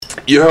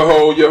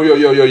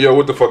Yo,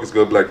 what the fuck is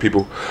good, black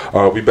people?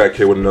 We back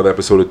here with another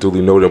episode of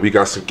Duly Noted. We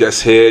got some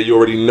guests here, you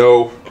already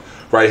know.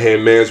 Right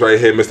hand man's right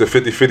here, Mr.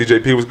 5050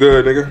 JP. What's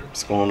good, nigga?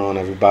 What's going on,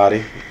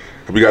 everybody?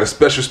 We got a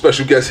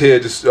special guest here,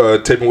 just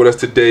taping with us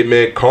today,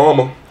 man.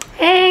 Karma.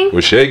 Hey.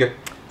 We're shaking.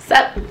 What's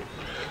up?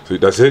 So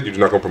that's it? You're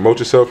not gonna promote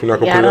yourself? You're not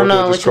gonna I don't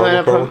know what you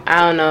want to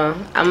I don't know.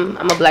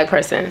 I'm a black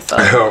person, so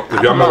I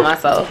promote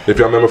myself. If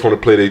y'all remember from the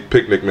Playdate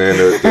picnic, man,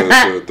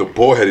 the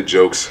bull-headed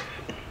jokes,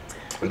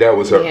 that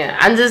was her. Yeah,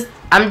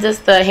 I'm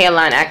just a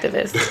hairline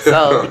activist.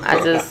 So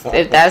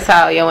if that's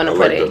how you want to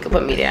put it, you can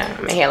put me there.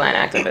 I'm a hairline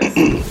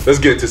activist. Let's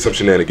get into some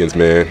shenanigans,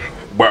 man.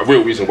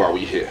 Real reason why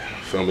we here.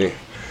 Feel me?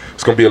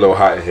 It's gonna be a little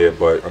hot in here,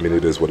 but I mean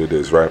it is what it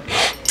is, right?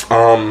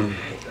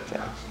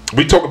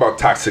 We talk about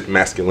toxic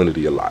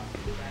masculinity a lot,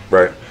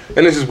 right?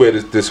 And this is where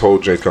this whole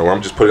drink comes.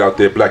 I'm just put it out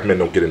there. Black men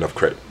don't get enough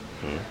credit.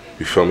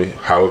 You feel me?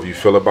 However you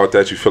feel about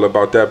that, you feel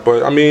about that.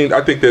 But I mean,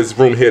 I think there's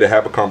room here to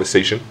have a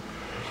conversation.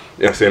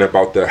 You know what I'm saying?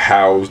 About the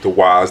hows, the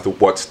whys, the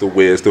whats, the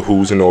wheres, the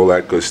whos, and all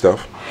that good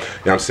stuff. You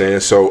know what I'm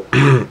saying? So,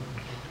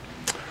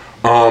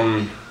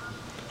 I'm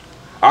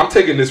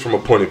taking this from a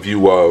point of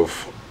view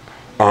of,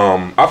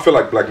 I feel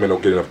like black men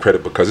don't get enough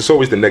credit because it's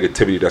always the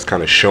negativity that's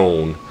kind of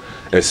shown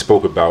and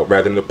spoke about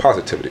rather than the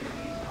positivity.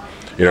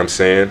 You know what I'm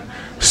saying?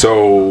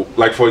 So,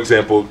 like for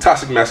example,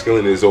 toxic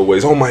masculinity is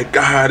always, oh my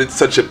God, it's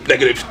such a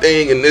negative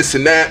thing and this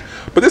and that.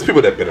 But there's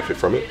people that benefit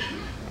from it,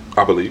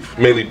 I believe,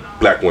 mainly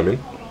black women.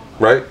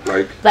 Right,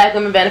 like black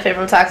women benefit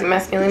from toxic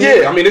masculinity.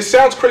 Yeah, I mean, it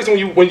sounds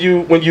crazy when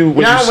you I'm waiting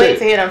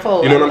to hear it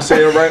unfold. You know what I'm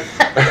saying, right?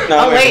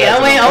 I'm waiting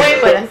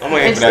for this. I'm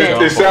waiting for that.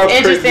 It sounds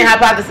interesting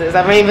hypothesis.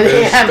 I'm waiting for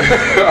this.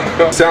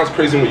 It sounds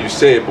crazy when you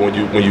say it, but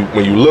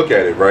when you look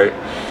at it, right?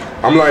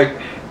 I'm like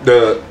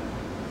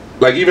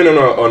even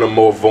on a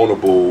more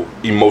vulnerable,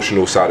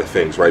 emotional side of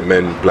things, right?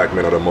 Black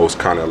men are the most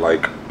kind of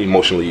like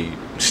emotionally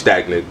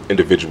stagnant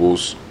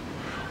individuals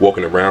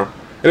walking around.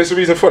 And there's a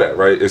reason for that,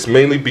 right? It's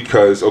mainly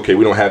because, okay,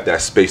 we don't have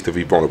that space to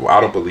be vulnerable. I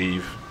don't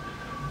believe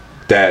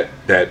that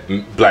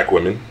black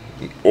women,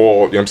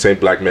 or, you know what I'm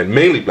saying, black men,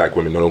 mainly black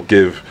women, don't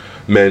give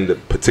men the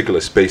particular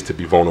space to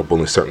be vulnerable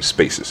in certain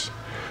spaces.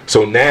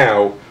 So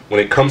now, when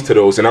it comes to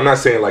those, and I'm not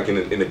saying like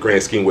in the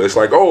grand scheme where it's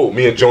like, oh,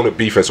 me and Jonah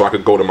beefing, so I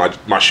could go to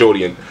my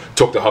shorty and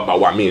talk to her about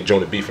why me and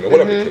Jonah beefing, or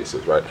whatever the case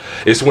is, right?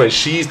 It's when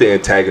she's the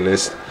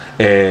antagonist,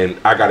 and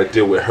I got to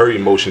deal with her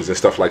emotions and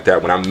stuff like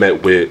that when I'm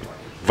met with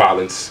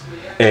violence.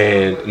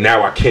 And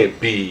now I can't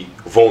be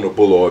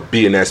vulnerable or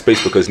be in that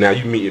space because now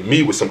you meet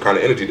me with some kind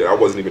of energy that I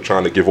wasn't even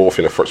trying to give off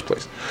in the first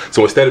place.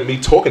 So instead of me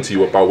talking to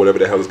you about whatever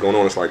the hell is going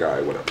on, it's like, all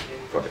right, whatever,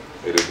 fuck it,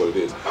 it is what it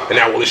is. And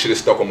now all this shit is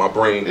stuck on my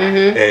brain.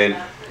 And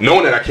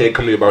knowing that I can't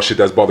come to you about shit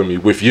that's bothering me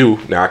with you,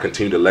 now I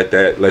continue to let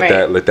that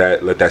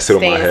sit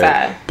on my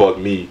head, bug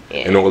me,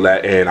 and all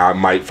that. And I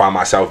might find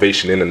my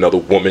salvation in another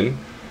woman,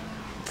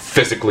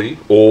 physically,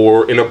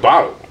 or in a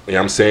bottle. You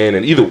know what I'm saying?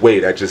 And either way,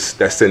 that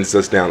sends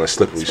us down a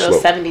slippery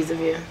slope. 70s of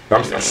you.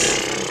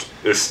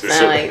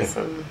 Sound like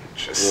some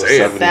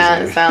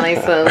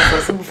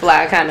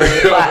Superfly kind of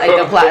like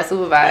the plot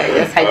Superfly.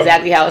 That's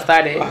exactly how it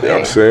started. You know what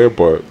I'm saying?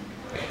 But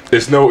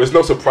it's no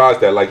surprise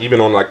that like even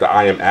on like the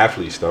I Am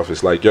Athlete stuff,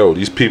 it's like, yo,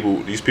 these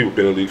people been in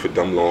the league for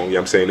dumb long. You know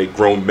what I'm saying? They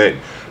grown men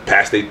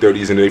past their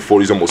 30s and their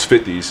 40s, almost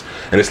 50s.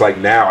 And it's like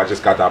now I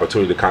just got the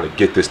opportunity to kind of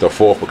get this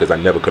stuff off because I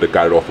never could have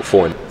got it off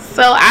before.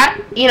 So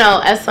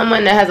as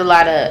someone that has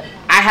I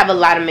have a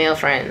lot of male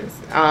friends.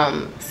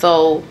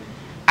 So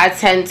I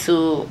tend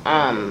to,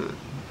 I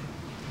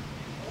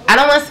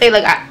don't want to say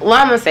I'm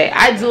going to say,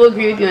 I do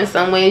agree with you in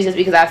some ways just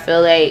because I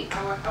feel like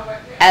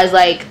as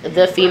like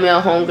the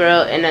female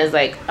homegirl and as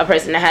like a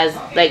person that has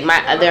like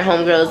my other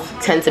homegirls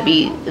tend to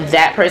be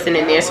that person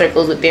in their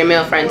circles with their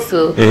male friends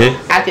too.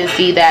 I can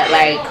see that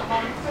like,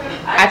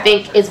 I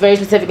think it's very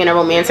specific in a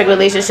romantic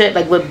relationship,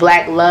 like with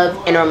black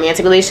love in a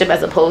romantic relationship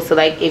as opposed to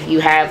like if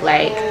you have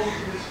like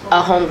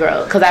a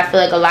homegirl. Because I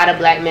feel like a lot of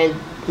black men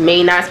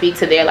may not speak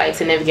to their like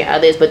significant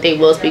others, but they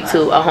will speak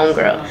to a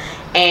homegirl.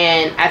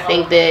 And I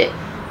think that,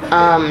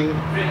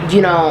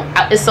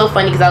 it's so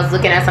funny because I was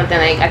looking at something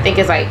like, I think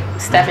it's like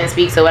Stephen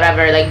Speaks or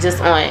whatever, like just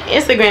on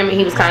Instagram, and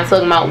he was kind of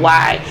talking about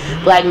why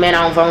black men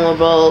are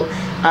vulnerable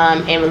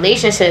in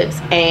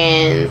relationships.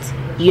 And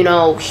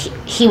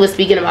he was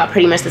speaking about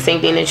pretty much the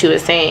same thing that you were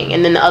saying.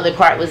 And then the other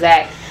part was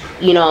that,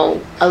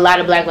 a lot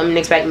of black women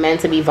expect men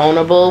to be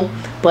vulnerable,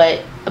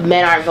 but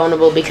men aren't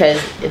vulnerable because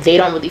they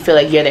don't really feel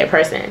like you're their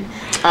person.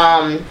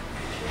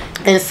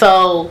 And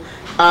so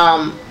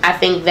I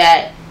think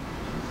that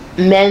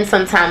men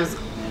sometimes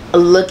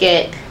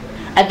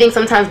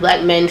sometimes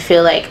black men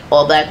feel like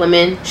all black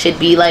women should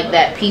be like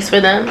that piece for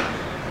them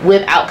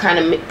without kind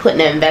of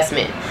putting an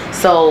investment.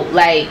 So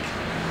like,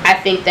 I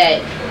think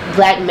that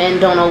black men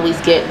don't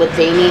always get what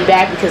they need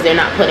back because they're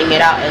not putting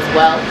it out as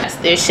well.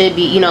 There should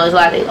be, there's a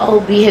lot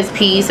of be his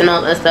piece and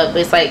all that stuff,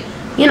 but it's like,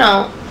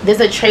 there's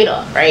a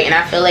trade-off, right? And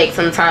I feel like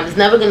sometimes it's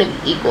never going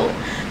to be equal,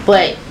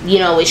 but you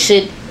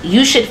should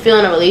feel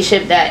in a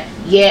relationship that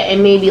yeah, it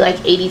may be like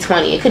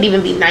 80-20. It could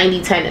even be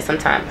 90-10 at some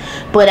time.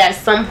 But at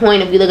some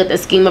point, if we look at the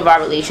scheme of our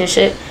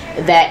relationship,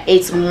 that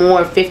it's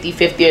more 50-50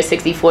 or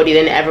 60-40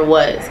 than it ever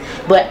was.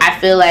 But I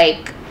feel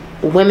like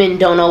women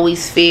don't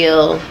always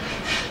feel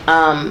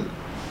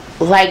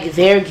like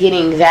they're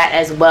getting that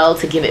as well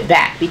to give it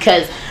back.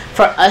 Because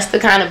for us to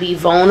kind of be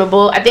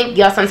vulnerable, I think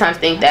y'all sometimes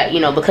think that, you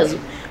know, because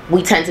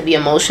we tend to be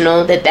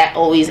emotional, that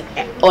always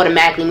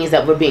automatically means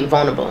that we're being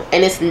vulnerable.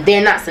 And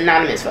they're not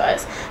synonymous for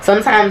us.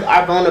 Sometimes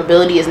our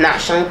vulnerability is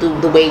not shown through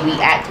the way we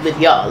act with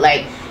y'all.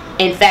 Like,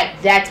 in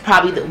fact, that's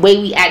probably the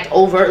way we act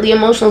overtly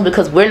emotional,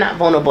 because we're not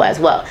vulnerable as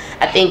well.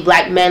 I think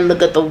black men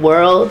look at the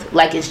world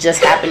like it's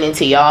just happening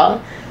to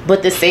y'all.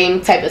 But the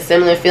same type of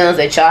similar feelings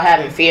that y'all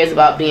have and fears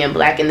about being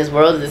black in this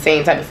world is the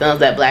same type of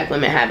feelings that black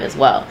women have as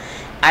well.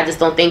 I just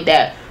don't think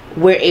that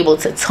we're able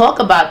to talk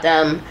about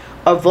them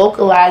or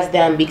vocalize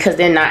them because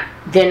they're not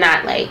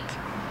like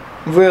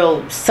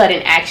real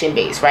sudden action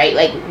based, right?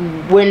 Like,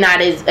 we're not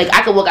as, like,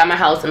 I could walk out my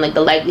house and like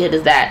the likelihood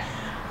is that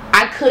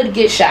I could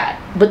get shot,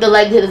 but the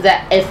likelihood is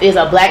that if there's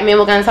a black man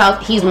walking out his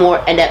house, he's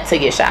more adept to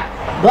get shot.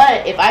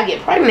 But if I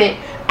get pregnant,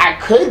 I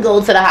could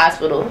go to the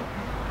hospital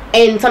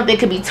and something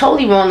could be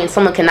totally wrong and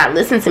someone cannot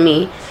listen to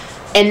me,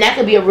 and that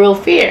could be a real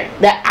fear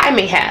that I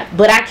may have.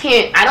 But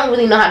I don't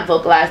really know how to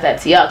vocalize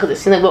that to y'all, because it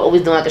seems like we're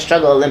always doing like the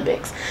struggle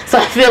Olympics. So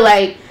I feel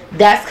like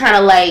that's kind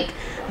of like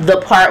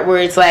the part where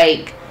it's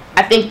like,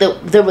 I think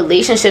the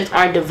relationships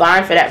aren't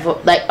defined for that,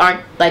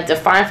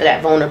 defined for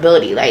that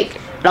vulnerability. Like,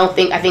 I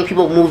think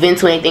people move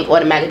into it and think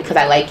automatically because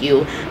I like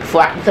you,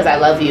 because I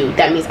love you,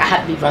 that means I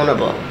have to be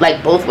vulnerable,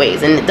 like both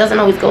ways, and it doesn't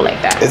always go like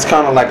that. It's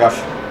kind of like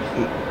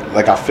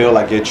I feel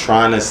like you're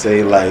trying to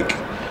say, like,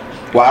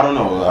 well, I don't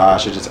know, I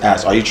should just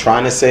ask, are you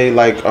trying to say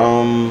like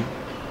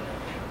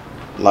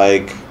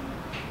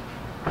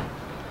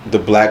the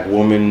black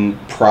woman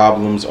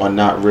problems are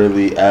not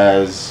really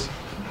as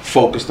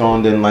focused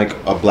on than like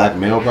a black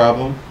male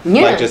problem?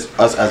 Yeah. Like just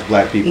us as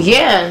black people.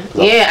 Yeah,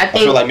 yeah. I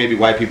feel like maybe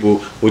white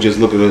people would just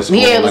look at us.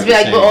 Yeah, it would be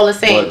like we're all the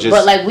same.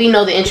 But like we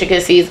know the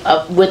intricacies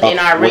of within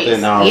our race.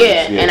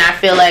 Yeah, and I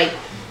feel like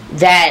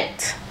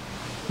that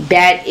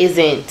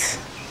isn't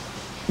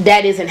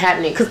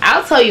happening. Because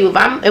I'll tell you, if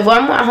I'm with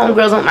my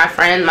homegirls, with my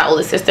friends, my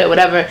older sister,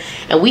 whatever,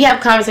 and we have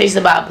conversations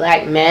about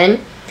black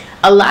men,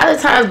 a lot of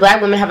times black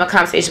women have a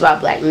conversation about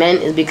black men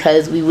is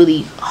because we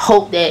really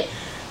hope that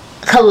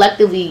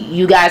collectively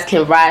you guys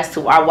can rise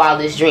to our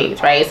wildest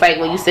dreams, right? It's like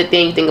when you sit there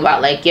and you think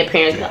about like your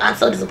parents, I'm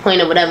so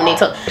disappointed, whatever, and they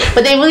talk,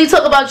 but they really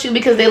talk about you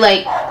because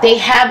they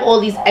have all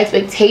these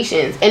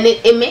expectations, and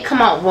it may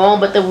come out wrong,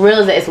 but the real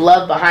is that it's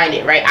love behind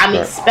it, right? I'm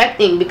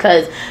expecting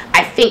because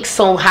I think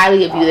so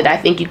highly of you that I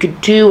think you could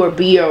do or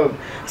be or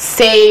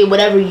say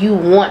whatever you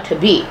want to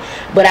be.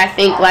 But I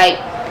think like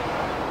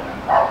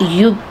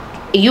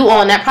you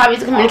all, and that probably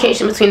is a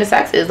communication between the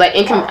sexes, like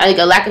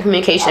a lack of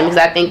communication, because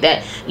I think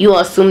that you all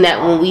assume that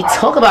when we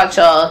talk about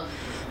y'all,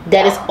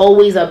 that it's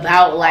always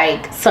about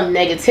like some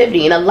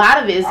negativity, and a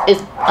lot of it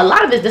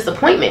is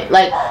disappointment.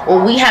 Like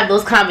when we have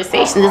those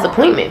conversations,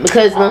 disappointment,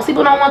 because most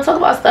people don't want to talk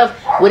about stuff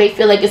where they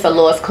feel like it's a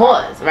lost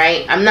cause,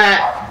 right? I'm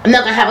not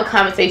gonna have a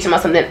conversation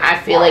about something I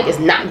feel like is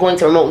not going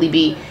to remotely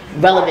be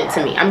relevant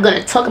to me. I'm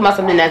gonna talk about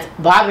something that's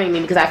bothering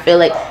me because I feel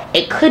like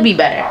it could be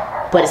better,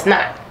 but it's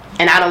not.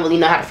 And I don't really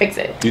know how to fix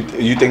it.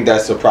 You think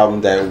that's a problem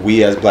that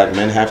we as black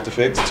men have to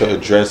fix, to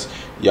address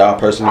y'all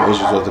personal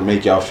issues or to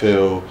make y'all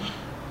feel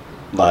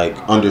like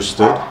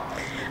understood?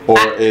 Or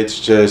it's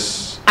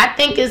just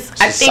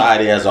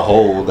society as a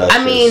whole that's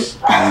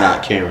just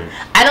not caring?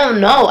 I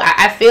don't know.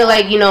 I feel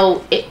like, you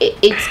know,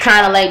 it's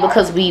kind of like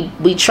because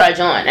we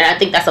trudge on. And I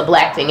think that's a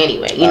black thing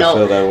anyway. You know,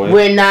 feel that way.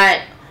 We're not,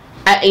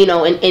 you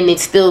know, and it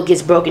still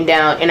gets broken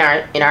down in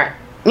our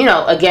you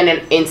know, again,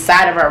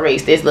 inside of our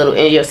race, there's little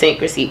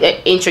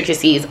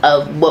intricacies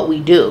of what we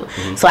do.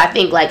 Mm-hmm. So I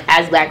think, like,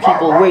 as black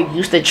people, we're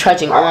used to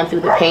trudging on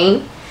through the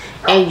pain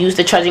and used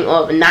to trudging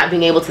on and not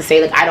being able to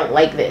say, like, I don't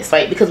like this,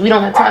 right? Because we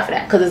don't have time for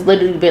that, because it's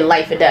literally been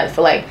life or death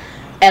for, like,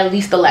 at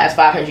least the last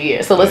 500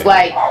 years. So it's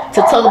like,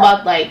 to talk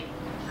about, like,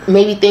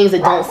 maybe things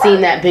that don't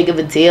seem that big of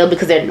a deal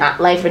because they're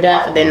not life or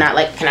death, or they're not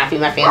like, can I feed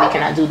my family,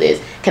 can I do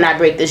this, can I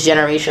break this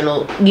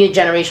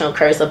generational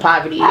curse of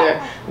poverty or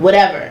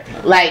whatever.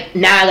 Like,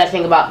 now I gotta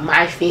think about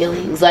my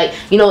feelings. Like,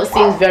 you know, it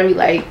seems very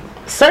like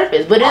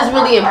surface, but it is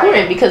really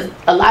important because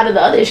a lot of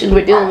the other issues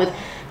we're dealing with,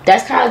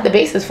 that's kind of like the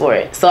basis for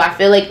it. So I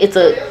feel like it's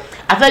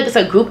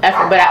a group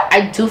effort, but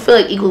I do feel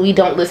like equally we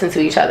don't listen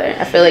to each other.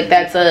 I feel like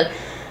that's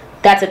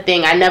a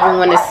thing. I never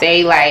want to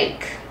say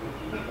like,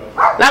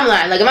 I'm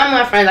lying. Like, if I'm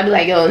with my friends, I'd be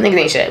like, yo, niggas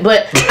ain't shit.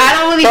 But I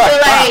don't really feel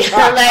like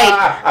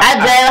I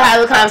better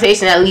have a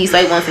conversation at least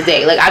like once a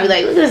day. Like, I'd be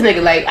like, look at this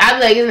nigga. Like, I'd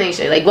be like, this ain't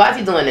shit. Like, why is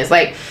he doing this?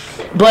 Like,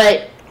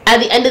 but at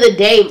the end of the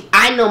day,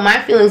 I know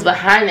my feelings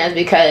behind that is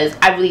because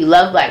I really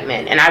love black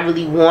men and I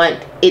really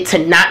want it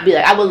to not be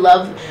like. I would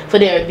love for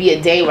there to be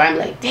a day where I'm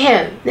like,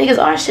 damn, niggas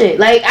are shit.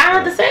 Like, I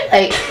don't have to say,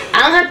 like,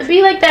 I don't have to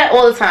be like that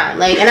all the time.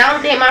 Like, and I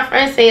don't think my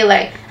friends say,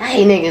 like, I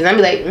hate niggas. I'd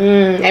be like,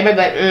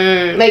 everybody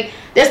be like, like,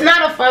 that's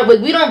not a fun,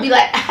 we don't be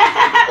like,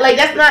 like,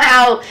 that's not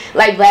how,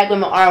 like, black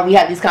women are when we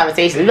have these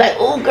conversations. We be like,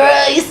 oh,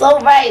 girl, you're so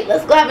right.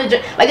 Let's go have a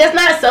drink. Like, that's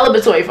not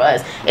celebratory for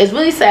us. It's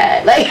really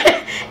sad. Like,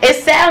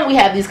 it's sad when we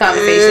have these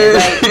conversations.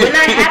 Like, we're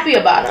not happy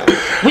about them.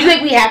 We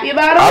think we happy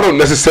about them? I don't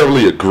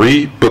necessarily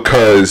agree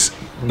because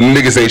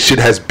niggas ain't shit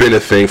has been a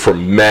thing for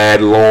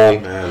mad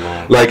long.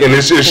 Like, and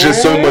it's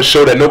just so much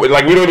show that nobody,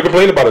 like, we don't even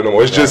complain about it no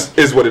more. It's just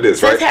is what it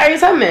is, right? It's Harriet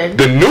Tubman.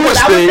 The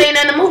newest thing. I was saying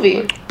that in the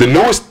movie. The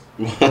newest.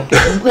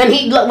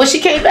 when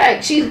she came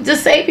back, she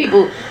just saved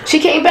people.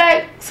 She came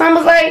back, son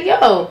was like,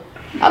 yo,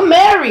 I'm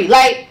married.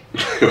 Like,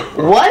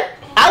 what?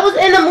 I was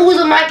in the movies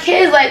with my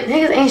kids, like,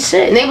 niggas ain't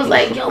shit. And they was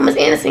like, yo, Miss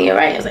Anderson, you're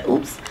right. I was like,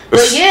 oops.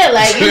 But yeah,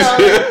 like, you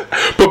know.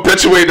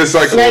 Perpetuate the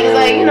cycle. Like, it's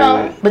like, you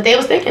know, but they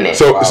was thinking it.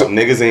 So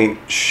niggas ain't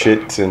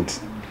shit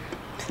since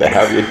the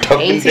Harriet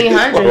Tubman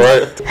 1800s.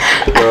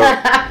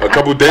 Right. A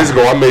couple days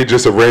ago, I made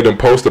just a random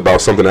post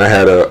about something I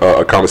had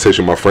a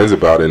conversation with my friends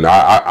about, and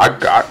I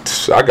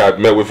got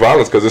met with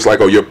violence because it's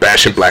like, oh, you're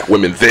bashing black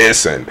women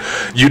this, and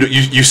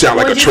you sound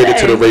like a traitor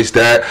to the race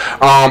that.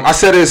 I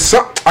said it's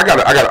I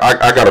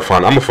gotta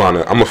find. I'm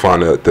gonna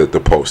find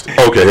the post.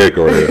 Okay, here you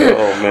go.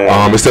 Oh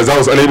man. It says I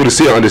was unable to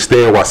see or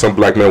understand why some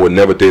black men would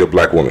never date a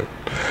black woman.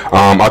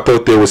 I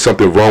thought there was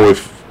something wrong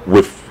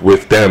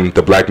with them,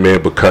 the black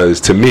man, because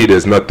to me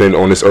there's nothing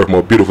on this earth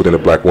more beautiful than a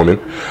black woman.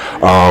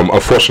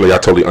 Unfortunately, I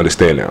totally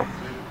understand now.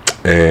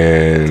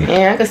 And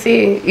yeah, I can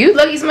see you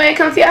lucky somebody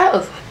come to your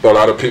house. A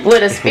lot of people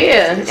with a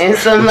spear and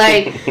some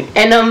like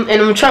and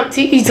them Trump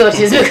TV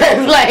torches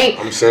because like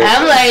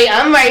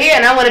I'm right here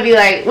and I want to be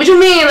like, what you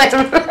mean? Like, you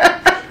know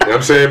what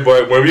I'm saying,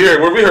 but when we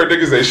heard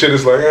niggas say shit,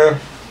 it's like,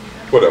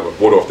 whatever,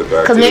 water off the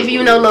back. Because maybe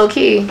you know low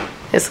key,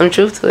 there's some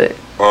truth to it.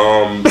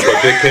 But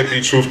there can't be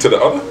truth to the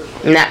other.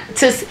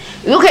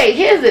 Okay,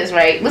 here's this,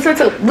 right? Listen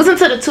to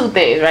the two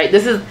things, right?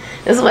 This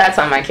is what I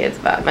tell my kids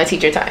about my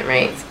teacher time,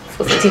 right?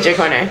 So it's the teacher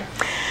corner.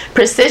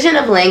 Precision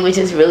of language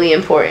is really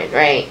important,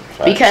 right?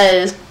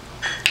 Because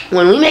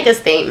when we make a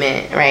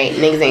statement, right,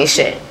 niggas ain't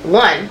shit.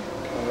 One,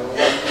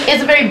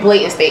 it's a very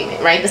blatant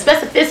statement, right? The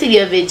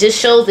specificity of it just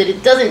shows that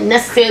it doesn't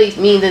necessarily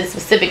mean that it's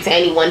specific to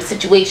any one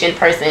situation,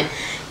 person.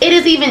 It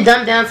is even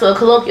dumbed down to a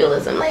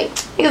colloquialism, like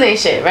niggas ain't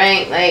shit,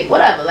 right? Like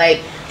whatever,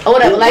 like. Or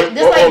whatever, like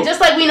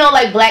just like we know,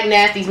 like black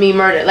nasties mean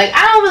murder. Like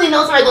I don't really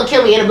know somebody gonna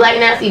kill me in a black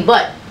nasty,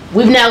 but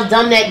we've now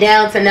dumbed that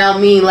down to now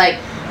mean like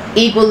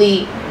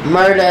equally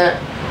murder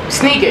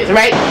sneakers,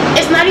 right?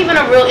 It's not even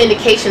a real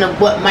indication of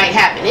what might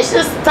happen. It's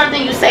just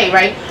something you say,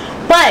 right?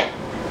 But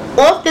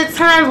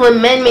oftentimes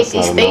when men make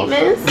these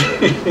statements,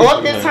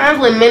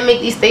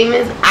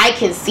 I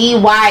can see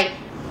why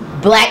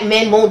black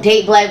men won't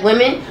date black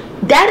women.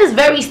 That is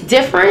very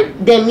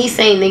different than me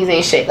saying niggas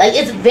ain't shit. Like,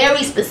 it's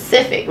very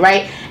specific,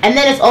 right? And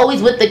then it's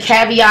always with the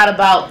caveat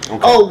about,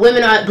 oh,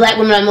 black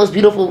women are the most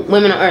beautiful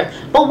women on earth.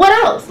 But what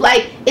else?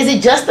 Like, is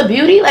it just the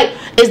beauty? Like,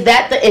 is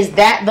that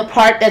the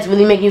part that's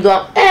really making you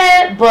go,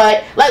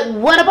 but, like,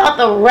 what about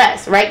the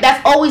rest, right?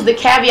 That's always the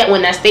caveat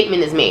when that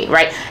statement is made,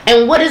 right?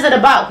 And what is it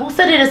about? Who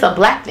said it is a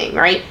black thing,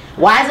 right?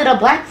 Why is it a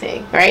black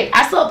thing, right?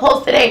 I saw a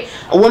post today.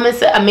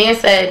 A man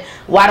said,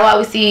 why do I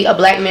always see a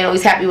black man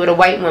always happy with a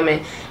white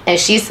woman? And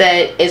she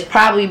said, it's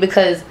probably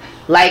because,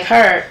 like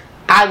her,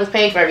 I was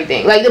paying for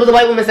everything. Like, there was a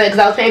white woman said, because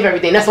I was paying for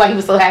everything. That's why he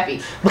was so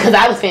happy. Because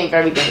I was paying for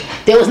everything.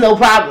 There was no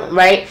problem,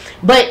 right?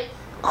 But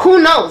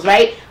who knows,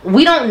 right?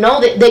 We don't know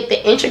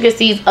the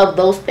intricacies of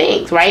those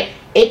things, right?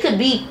 It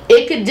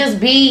could just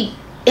be,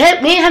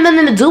 it may have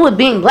nothing to do with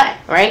being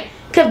black, right?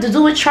 It could have to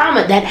do with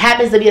trauma that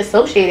happens to be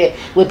associated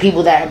with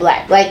people that are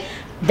black. Like,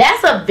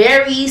 that's a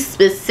very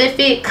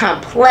specific,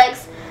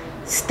 complex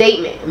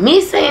statement. Me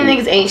saying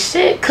niggas ain't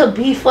shit could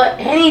be for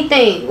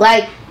anything.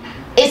 Like,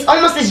 it's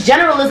almost this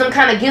generalism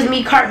kind of gives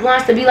me carte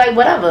blanche to be like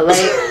whatever. Like,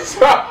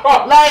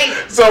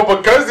 so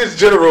because it's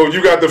general,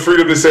 you got the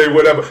freedom to say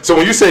whatever. So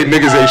when you say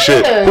niggas ain't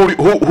shit,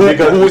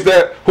 who is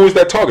that? Who is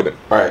that targeting?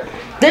 All right.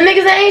 The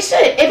niggas ain't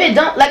shit. If it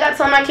don't, like I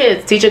tell my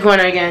kids, teacher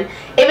corner again.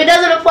 If it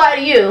doesn't apply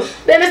to you,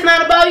 then it's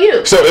not about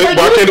you. So like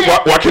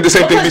why can't the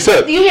same thing be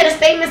said? You hear the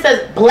statement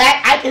says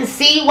black. I can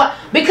see why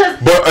because.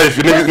 But if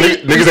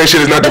niggas ain't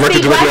shit is not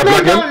directed directly at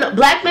black men.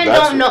 Black men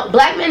don't know.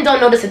 Black men don't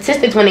know the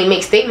statistics when they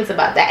make statements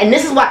about that. And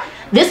this is why.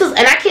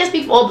 And I can't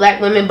speak for all black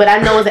women, but I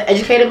know as an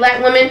educated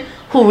black woman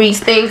who reads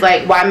things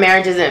like why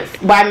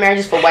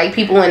marriages for white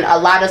people and a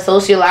lot of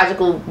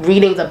sociological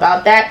readings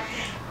about that.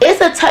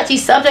 It's a touchy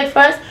subject for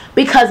us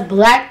because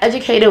black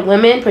educated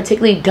women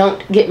particularly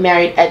don't get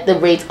married at the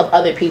rates of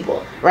other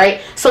people,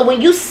 right? So when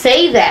you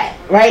say that,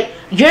 right,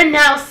 you're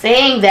now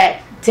saying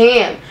that,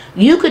 damn,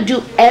 you could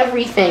do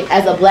everything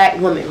as a black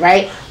woman,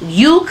 right?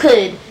 You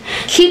could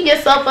keep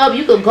yourself up,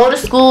 you could go to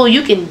school,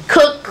 you can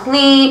cook,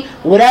 clean,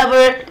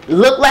 whatever,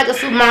 look like a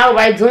supermodel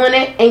by doing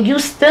it, and you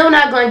still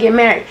not going to get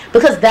married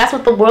because that's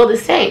what the world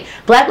is saying.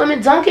 Black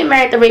women don't get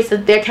married at the rates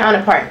of their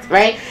counterparts,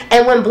 right?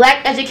 And when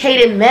black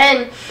educated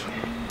men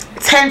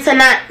tend to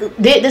not.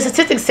 The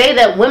statistics say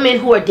that women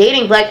who are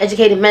dating black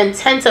educated men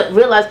tend to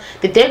realize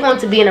that they're going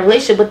to be in a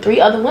relationship with 3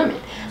 other women,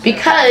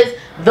 because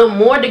the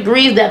more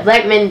degrees that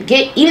black men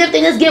get, even if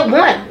they just get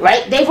one,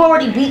 right, they've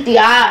already beat the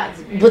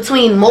odds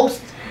between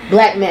most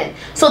black men.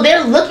 So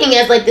they're looking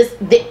at like this.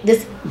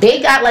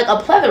 They got like a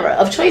plethora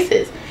of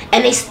choices,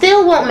 and they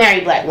still won't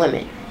marry black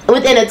women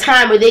within a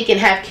time where they can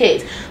have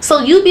kids. So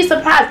you'd be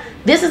surprised.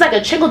 This is like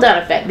a trickle-down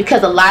effect,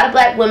 because a lot of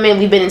black women,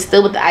 we've been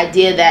instilled with the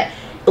idea that,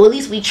 or at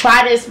least we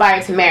try to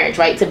aspire to marriage,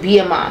 right, to be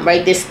a mom,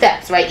 right, there's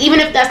steps, right, even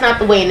if that's not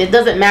the way, and it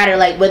doesn't matter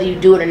like whether you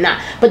do it or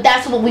not, but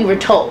that's what we were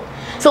told.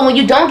 So when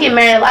you don't get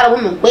married, a lot of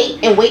women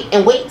wait and wait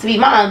and wait to be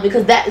moms,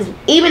 because that is,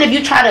 even if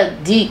you try to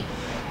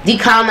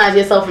decolonize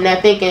yourself from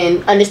that thinking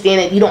and understand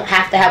that you don't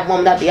have to have one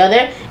without the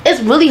other,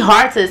 it's really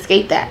hard to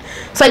escape that.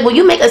 So like when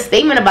you make a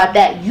statement about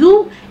that,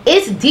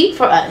 it's deep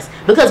for us,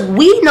 because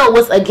we know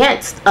what's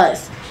against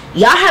us.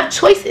 Y'all have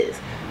choices.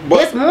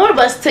 There's more of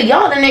us to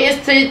y'all than there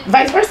is to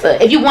vice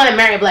versa, if you want to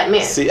marry a black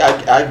man. See,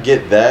 I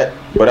get that,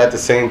 but at the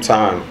same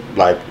time,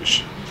 like,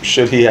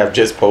 should he have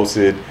just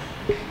posted,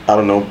 I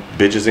don't know,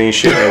 bitches ain't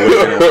shit?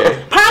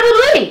 Okay?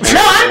 Probably. No,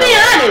 I'm being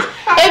honest.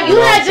 If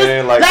you had just,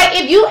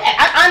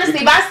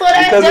 honestly, if I saw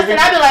that, Justin,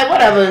 I'd be like,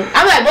 whatever.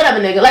 I'm like, whatever,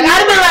 nigga. Like,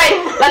 I'd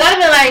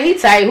have been like, he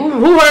tight.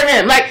 Who hurt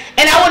him? Like,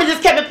 and I would have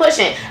just kept it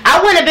pushing.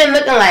 I wouldn't have been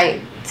looking like,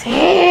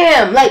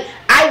 damn. Like,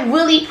 I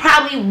really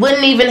probably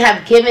wouldn't even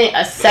have given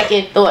a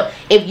second thought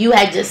if you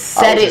had just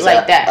said it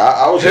like that.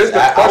 I was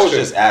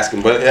just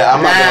asking, but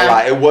I'm not gonna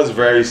lie, it was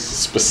very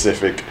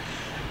specific.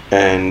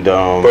 And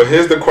but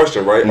here's the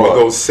question, right? Are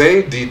those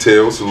same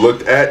details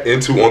looked at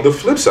into on the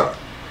flip side?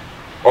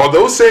 Are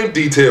those same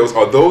details,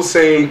 are those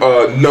same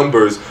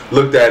numbers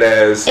looked at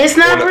as it's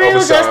not real,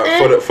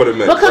 Justin, for the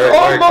men? Because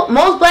right?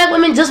 most black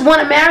women just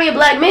want to marry a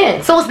black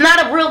man, so it's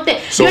not a real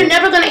thing. So, you're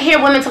never gonna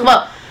hear women talk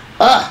about,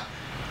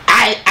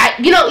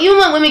 even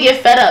when women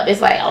get fed up,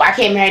 it's like, oh, I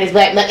can't marry this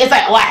black. It's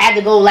like, oh, I had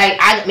to go. Like,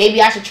 maybe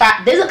I should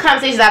try. There's a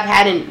conversations I've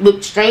had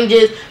with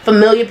strangers,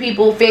 familiar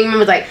people, family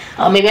members, like,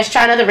 oh, maybe I should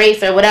try another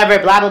race or whatever.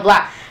 Blah blah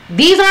blah.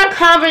 These aren't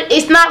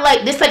It's not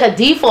like this. Like a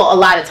default a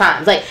lot of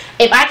times. Like,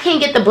 if I can't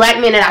get the black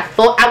man that I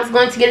thought I was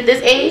going to get at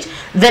this age,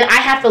 then I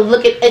have to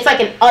look at. It's like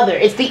an other.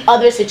 It's the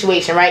other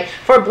situation, right?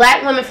 For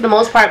black women, for the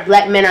most part,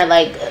 black men are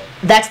like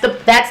that's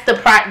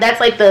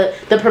like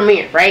the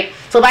premier, right?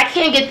 So if I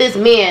can't get this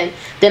man,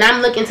 then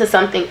I'm looking to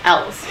something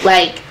else.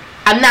 Like,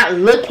 I'm not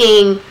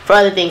looking for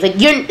other things. Like,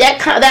 that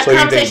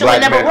conversation will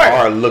never work.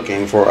 Are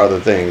looking for other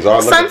things.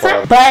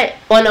 Sometimes, but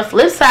on the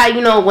flip side,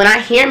 when I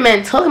hear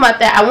men talking about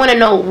that, I want to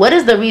know, what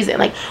is the reason?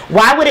 Like,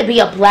 why would it be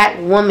a black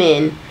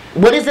woman?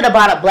 What is it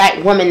about a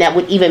black woman that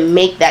would even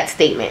make that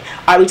statement?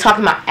 Are we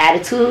talking about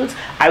attitudes?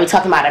 Are we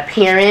talking about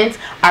appearance?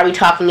 Are we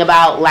talking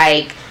about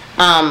like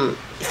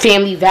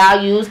family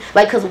values?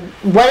 Like, because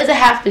what does it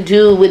have to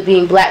do with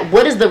being black?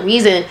 What is the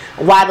reason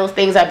why those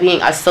things are being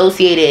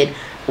associated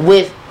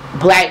with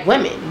black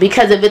women?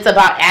 Because if it's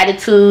about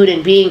attitude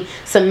and being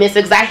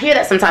submissive, because I hear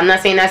that sometimes. I'm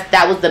not saying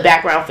that was the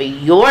background for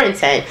your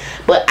intent,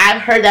 but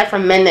I've heard that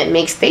from men that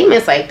make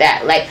statements like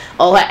that, like,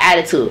 oh, her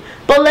attitude.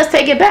 But let's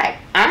take it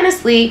back.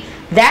 Honestly,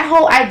 that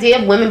whole idea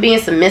of women being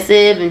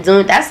submissive and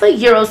doing, that's a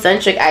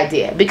Eurocentric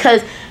idea,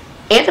 because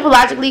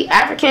anthropologically,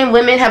 African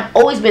women have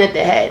always been at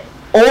the head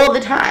all the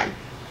time,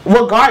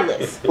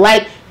 regardless.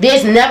 Like,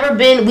 there's never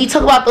been, we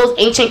talk about those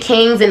ancient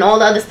kings and all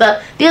the other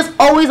stuff, there's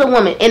always a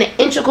woman in an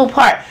integral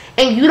part,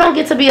 and you don't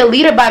get to be a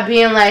leader by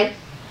being like,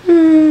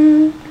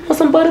 want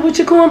some butter with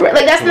your cornbread.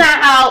 Like, that's not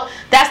how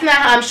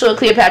I'm sure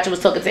Cleopatra was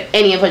talking to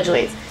any of her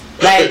joints,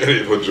 like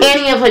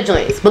any of her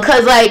joints,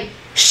 because like,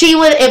 she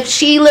would, if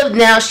she lived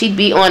now, she'd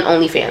be on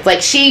OnlyFans.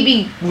 Like, she'd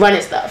be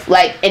running stuff,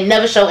 like, and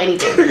never show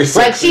anything.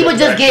 Like, she would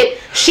just get,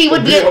 she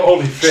would get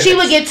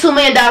 $2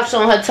 million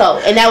on her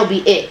toe, and that would be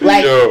it.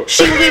 Like,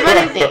 she would be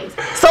running things.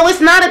 So it's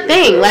not a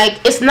thing.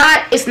 Like, it's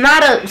not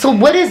a. So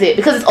what is it?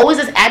 Because it's always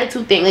this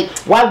attitude thing. Like,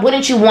 why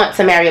wouldn't you want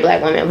to marry a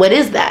black woman? What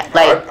is that?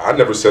 Like, I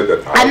never said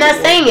that. I'm not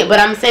saying it,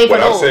 but I'm saying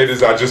what I'm saying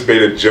is I just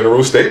made a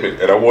general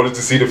statement, and I wanted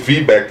to see the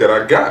feedback that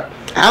I got.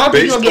 I don't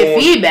think you'll get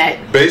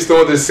feedback. Based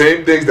on the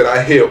same things that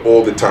I hear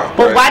all the time.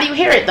 But why do you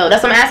hear it, though?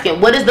 That's what I'm asking.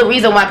 What is the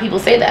reason why people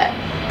say that?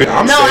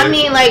 I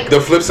mean, like,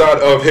 the flip side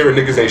of hearing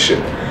niggas ain't shit.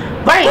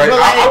 Right. Like,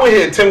 I would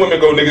hear 10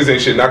 women go, niggas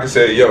ain't shit, and I can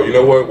say, yo, you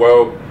know what?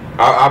 Well,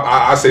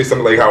 I say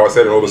something like how I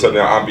said it, and all of a sudden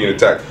now I'm being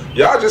attacked.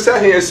 Y'all just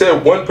sat here and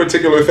said one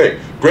particular thing.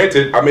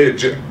 Granted,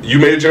 you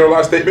made a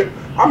generalized statement.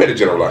 I made a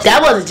generalized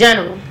statement. That was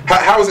general.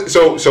 How is it?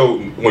 So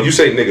when you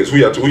say niggas, who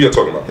y'all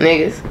talking about?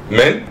 Niggas.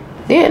 Men?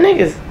 Yeah,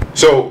 niggas.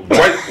 So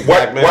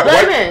white men,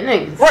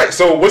 niggas. Right.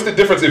 So what's the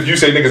difference if you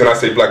say niggas and I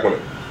say black women?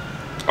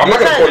 I'm not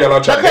gonna call y'all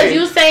out. Because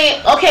you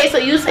saying, okay, so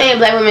you saying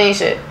black women ain't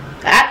shit.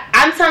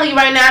 I'm telling you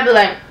right now, I'd be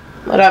like,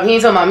 what up? He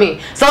ain't talking about me.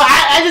 So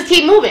I just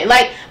keep moving.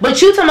 Like,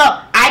 but you talking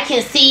about, I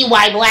can see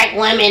why black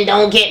women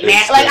don't get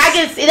married. Like, I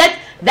can see that.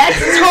 That's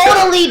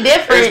totally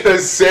different. It's the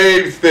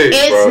same thing,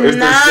 bro. It's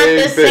not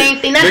the same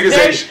thing.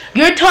 That's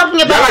you're talking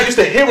about. Y'all not used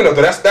to hearing it,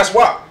 though. That's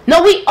why.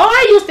 No, we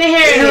are used to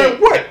hearing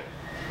it. What?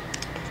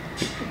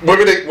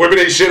 Women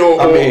ain't shit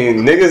or... I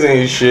mean, niggas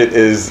ain't shit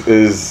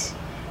is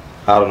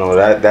I don't know,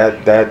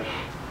 that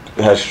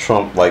has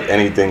trumped like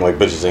anything like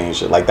bitches ain't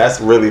shit. Like that's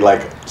really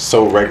like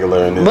so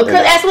regular and because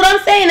that's what I'm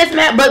saying. It's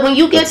mad, but when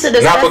you get to the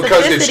not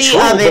because it's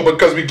true, of it, but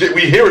because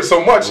we hear it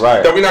so much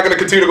that we're not going to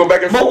continue to go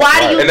back and forth. But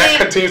why do you and think,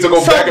 that continues to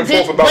go back and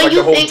forth about like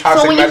the whole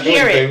toxic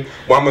masculinity thing.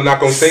 Well, I'm not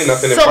going to say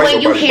nothing. So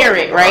when you hear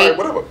it, right?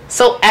 Whatever.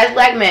 So as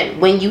black men,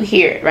 when you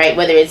hear it, right,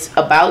 whether it's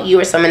about you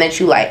or someone that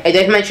you like,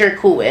 that you're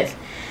cool with,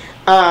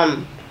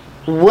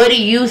 what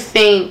do you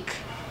think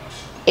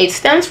it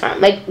stems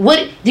from? Like,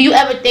 what do you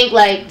ever think?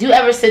 Like, do you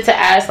ever sit to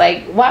ask,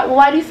 like,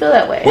 why do you feel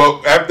that way?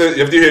 Well, after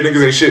you hear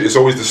niggas ain't shit, it's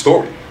always the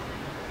story.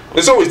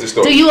 It's always the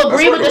story. Do you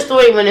agree with the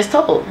story when it's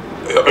told?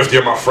 If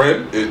you're my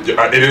friend, it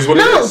is what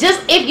it is. No,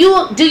 just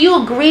do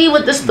you agree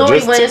with the story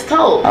when it's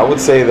told? I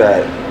would say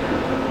that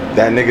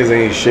niggas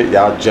ain't shit.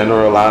 Y'all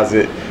generalize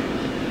it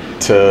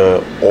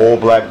to all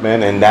black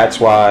men, and that's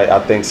why I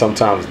think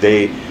sometimes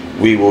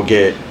we will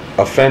get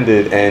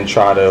offended and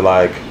try to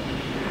like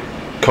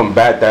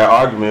combat that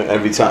argument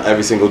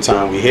every single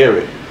time we hear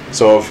it.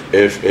 So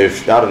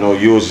if I don't know,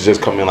 you was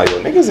just coming like, yo,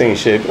 niggas ain't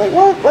shit. Like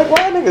what? Like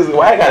why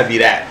I gotta be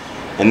that?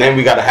 And then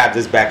we gotta have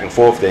this back and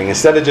forth thing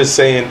instead of just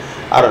saying,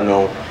 I don't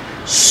know,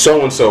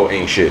 so and so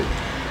ain't shit.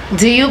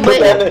 Do you put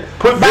this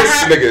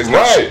nigga is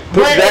not shit?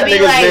 Put that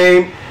nigga's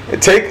name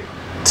and take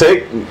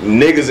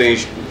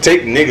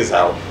niggas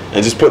out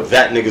and just put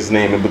that nigga's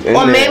name in there.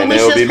 Or maybe we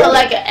should put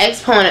like an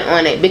exponent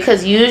on it,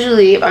 because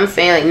usually if I'm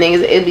saying like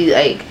niggas, it'd be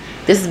like,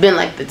 this has been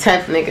like the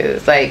 10th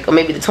niggas, like, or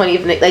maybe the 20th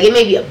niggas, like it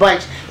may be a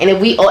bunch. And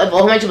if a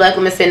whole bunch of black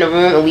women sit in the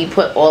room and we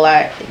put all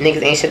our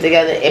niggas ain't shit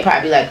together, it'd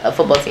probably be like a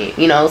football team,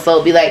 you know? So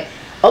it'd be like,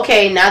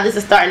 okay, now this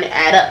is starting to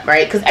add up,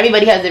 right? Because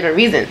everybody has different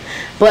reasons.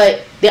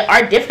 But there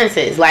are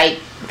differences. Like,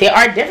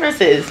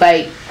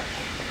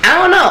 I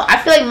don't know. I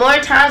feel like more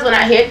times when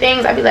I hear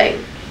things, I be like,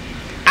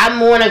 I'm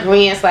more in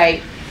agreement,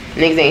 like,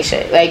 niggas ain't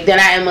shit. Like, then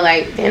I am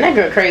like, damn, that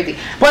girl crazy.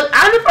 But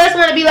I'm the first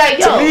one to be like,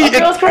 yo, that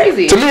girl's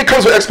crazy. To me, it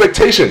comes with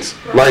expectations.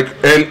 Like,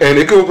 and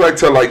it goes back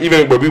to, like,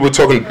 even when we were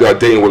talking,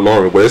 dating with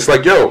Lauren, where it's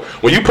like, yo,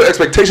 when you put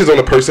expectations on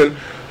a person,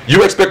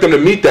 you expect them to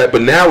meet that,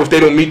 but now if they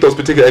don't meet those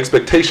particular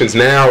expectations,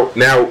 now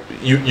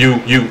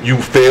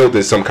you failed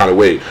in some kind of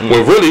way.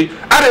 When really,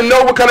 I didn't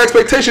know what kind of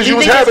expectations you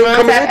was having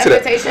coming into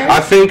that. I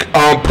think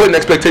putting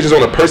expectations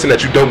on a person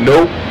that you don't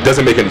know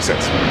doesn't make any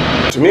sense.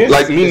 To me,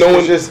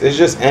 it's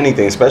just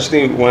anything,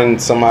 especially when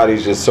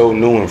somebody's just so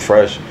new and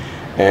fresh.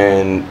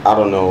 And I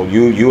don't know,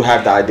 you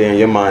have the idea in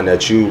your mind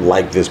that you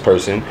like this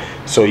person,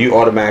 so you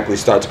automatically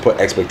start to put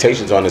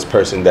expectations on this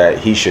person that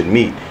he should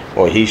meet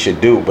or he should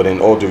do. But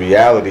in all the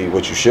reality,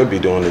 what you should be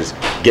doing is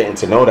getting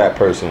to know that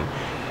person,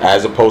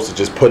 as opposed to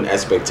just putting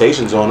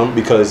expectations on them.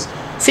 Because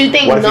so you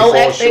think no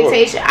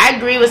expectation? Short?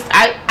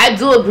 I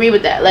do agree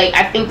with that. Like,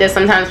 I think that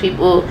sometimes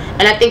people,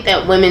 and I think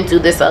that women do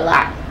this a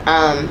lot.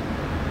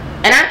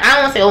 And I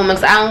don't want to say women,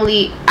 because I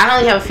only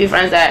have a few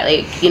friends that,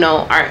 like, you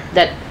know,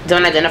 that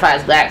don't identify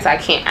as black, so I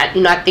can't, I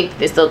think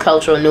there's still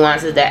cultural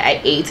nuances that I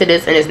aid to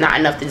this, and it's not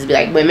enough to just be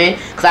like women,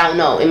 because I don't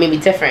know, it may be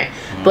different.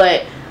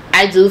 But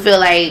I do feel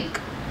like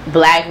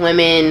black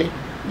women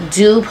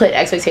do put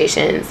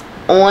expectations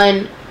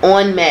on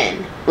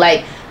men.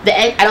 Like,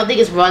 I don't think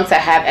it's wrong to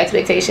have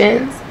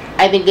expectations.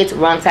 I think it's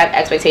wrong to have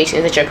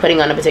expectations that you're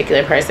putting on a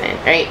particular person,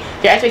 right?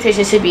 Your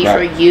expectations should be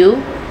for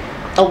you,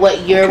 or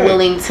what you're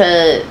willing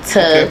to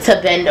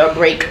bend or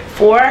break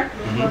for.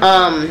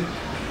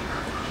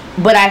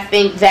 But I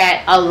think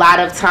that a lot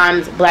of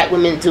times black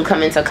women do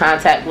come into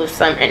contact with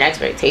certain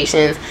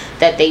expectations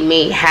that they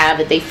may have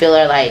that they feel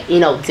are like, you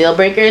know, deal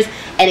breakers.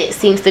 And it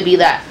seems to be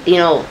that, you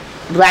know,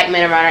 black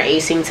men around our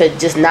age seem to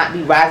just not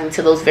be rising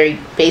to those very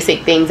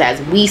basic things as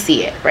we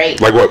see it,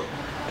 right? Like what?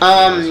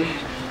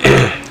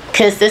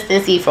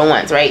 Consistency for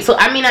once, right? So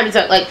I mean, I be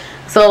talking like,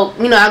 so,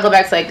 you know, I'll go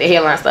back to like the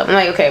hairline stuff. I'm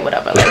like, okay,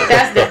 whatever. Like,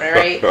 that's different,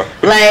 right?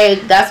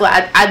 Like, that's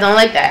why I don't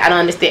like that. I don't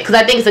understand, because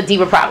I think it's a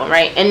deeper problem,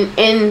 right? And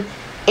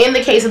in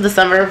the case of the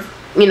summer,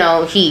 you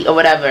know, heat or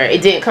whatever,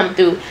 it didn't come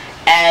through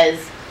as,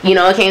 you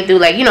know, it came through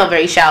like, you know,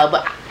 very shallow.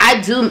 But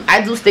I do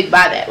stick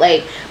by that,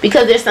 like,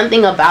 because there's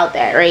something about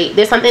that, right?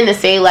 There's something to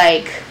say,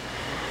 like,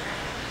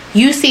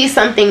 you see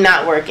something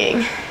not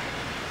working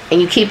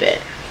and you keep it,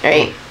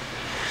 right?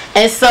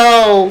 And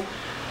so,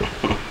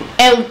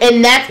 and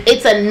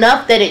it's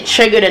enough that it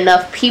triggered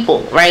enough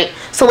people, right?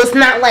 So it's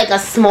not like a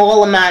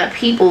small amount of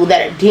people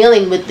that are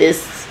dealing with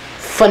this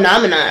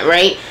phenomenon,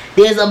 right?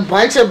 There's a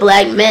bunch of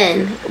black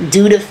men,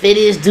 due to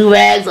fetish,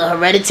 do-rags, or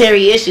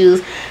hereditary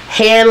issues,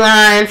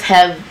 hairlines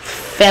have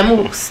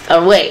famoosed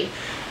away.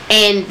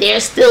 And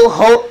there's still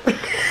hope. Did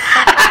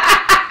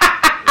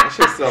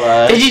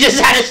you just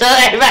try to show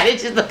everybody?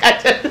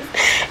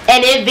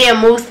 And it being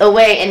moosed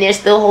away, and they're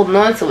still holding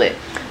on to it.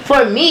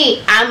 For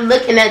me, I'm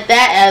looking at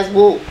that as,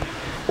 well,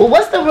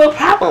 what's the real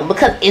problem?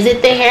 Because is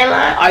it the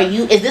hairline?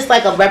 Is this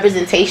like a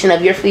representation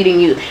of your fleeting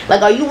youth?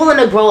 Like, are you willing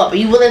to grow up? Are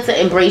you willing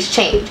to embrace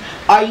change?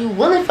 Are you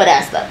willing for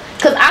that stuff?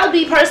 Because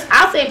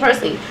I'll say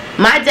personally,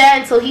 my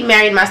dad, until he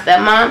married my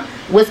stepmom,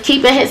 was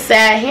keeping his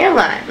sad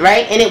hairline,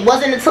 right? And it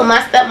wasn't until my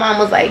stepmom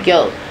was like,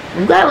 yo,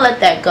 You gotta let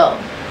that go.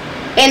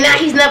 And now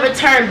he's never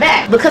turned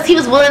back because he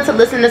was willing to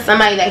listen to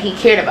somebody that he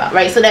cared about,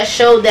 right? So that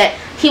showed that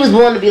he was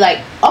willing to be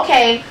like,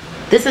 okay,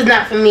 this is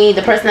not for me.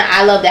 The person that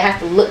I love that has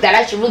to look, that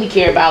I should really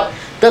care about,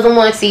 doesn't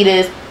want to see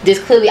this. This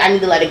clearly, I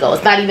need to let it go.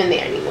 It's not even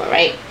there anymore,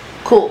 right?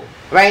 Cool,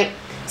 right?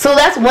 So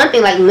that's one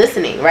thing, like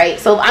listening, right?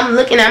 So I'm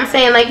looking, I'm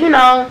saying like, you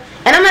know,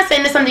 and I'm not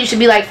saying this something you should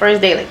be like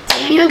first day, like,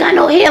 damn, you ain't got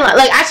no hairline.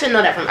 Like, I should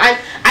know that from, I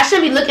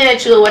shouldn't be looking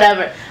at you or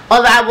whatever.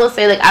 Although I will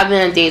say, like, I've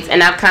been on dates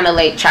and I've kind of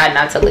like tried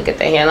not to look at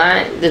the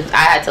hairline. I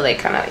had to like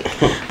kind of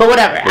like, but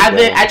whatever.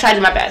 I tried to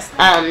do my best.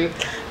 And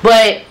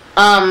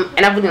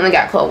I've only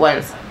got caught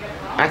once.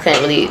 I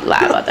couldn't really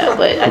lie about that,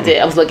 but I did.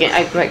 I was looking,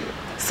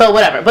 so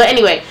whatever. But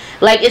anyway,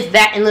 like, it's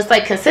that, and it's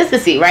like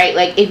consistency, right?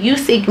 Like, if you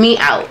seek me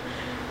out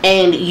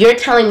and you're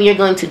telling me you're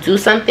going to do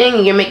something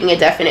and you're making a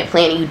definite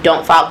plan and you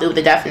don't follow through with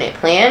the definite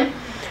plan,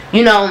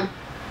 you know,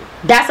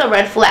 that's a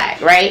red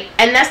flag, right?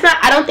 And that's not,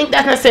 I don't think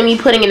that's necessarily me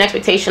putting an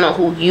expectation on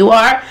who you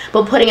are,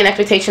 but putting an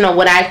expectation on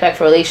what I expect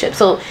for a relationship.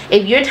 So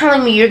if you're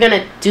telling me you're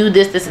gonna do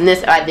this, this, and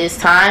this at this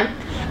time,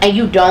 and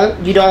you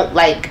don't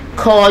like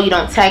call, you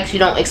don't text, you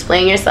don't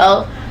explain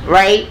yourself,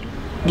 right?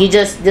 You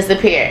just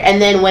disappear. And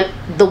then when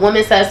the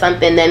woman says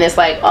something, then it's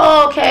like,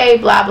 oh, okay,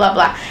 blah, blah,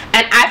 blah.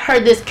 And I've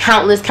heard this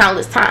countless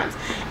times.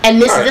 And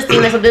this is the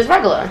thing that's this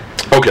regular.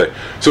 Okay,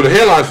 so the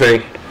hairline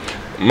thing,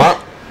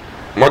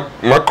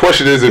 my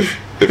question is, if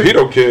he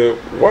don't care,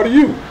 why do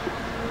you?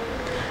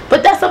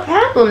 But that's a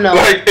problem, though.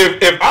 Like,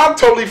 if I'm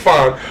totally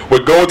fine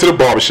with going to the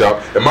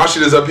barbershop and my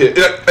shit is up here,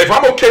 if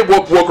I'm okay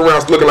walk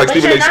around looking like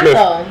Stephen A.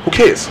 Smith, who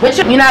cares? But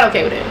you're not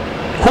okay with it.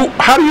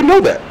 How do you know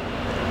that?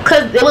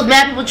 Because there was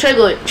mad people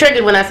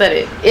triggered when I said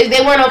it.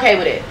 They weren't okay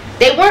with it.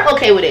 They weren't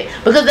okay with it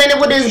because then it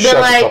would have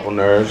been like a couple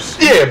nerves.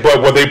 Yeah,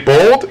 but were they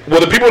bald? Were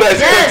the people that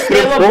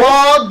they were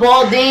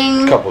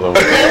balding. Couple of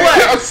them. They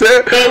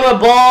were. They were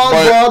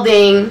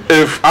balding.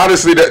 If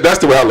honestly, that's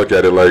the way I look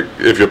at it. Like,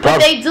 if you're but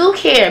they do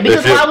care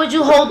because why would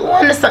you hold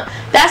on to something?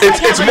 That's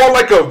it's more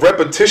like a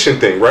repetition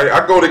thing, right?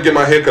 I go to get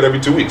my hair cut every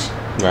 2 weeks,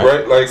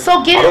 right? Like,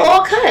 so get it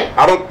all cut.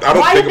 I don't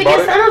why think you about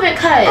get some of it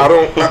cut? I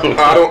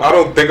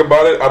don't think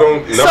about it.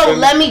 Nothing. So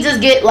let me just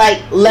get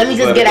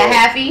a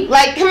halfie.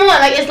 Like, come on,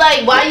 like, it's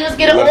like, why you just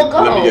get it all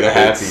go? Let me get a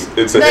halfie.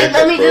 It's a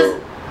haircut, bro.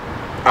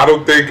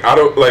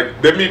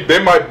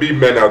 There might be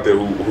men out there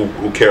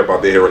who care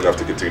about their hair enough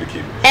to continue to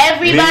keep it.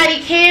 Everybody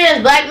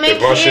cares. Black men care.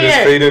 If my shit is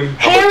fading,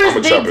 I'm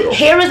gonna chop it off.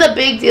 Hair is a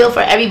big deal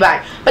for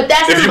everybody. But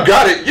that's if you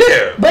got it,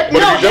 yeah. But no,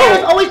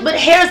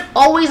 hair is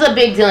always a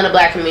big deal in the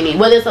black community.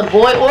 Whether it's a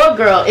boy or a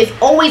girl, it's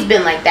always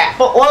been like that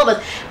for all of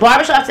us.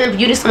 Barbershops and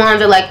beauty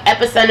salons are like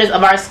epicenters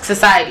of our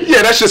society.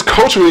 Yeah, that's just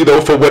culturally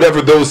though for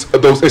whatever those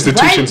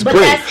institutions bring.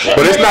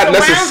 But it's not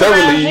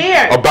necessarily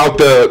about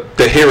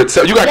the hair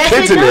itself. You got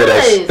kids in there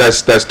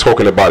that's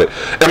talking about it.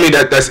 I mean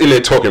that's in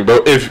there talking,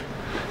 bro.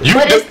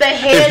 But it's the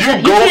hair.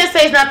 You can't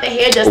say it's not the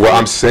hair. Just what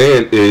I'm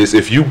saying is,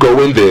 if you go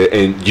in there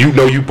and you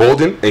know you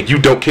balding and you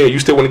don't care, you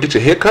still want to get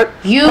your hair cut.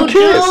 You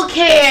do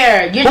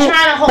care. You're trying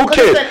to hold. Who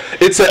cares?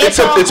 It's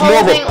more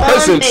of a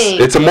presence.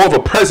 It's more of a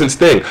presence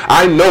thing.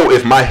 I know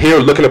if my hair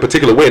looking a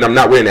particular way and I'm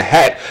not wearing a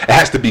hat, it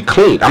has to be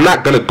clean. I'm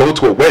not gonna go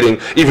to a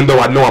wedding even though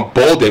I know I'm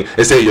balding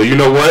and say, yo, you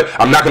know what?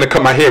 I'm not gonna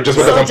cut my hair just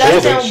because I'm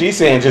balding. She's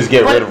saying just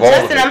get rid of all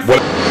of it.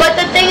 But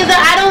the thing is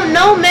that I don't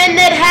know men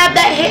that have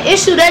that hair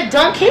issue that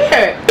don't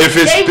care.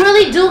 They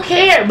really do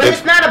care, but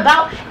it's not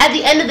about. At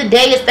the end of the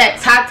day, it's that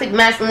toxic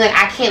masculine. Like,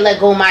 I can't let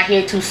go of my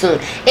hair too soon.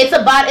 It's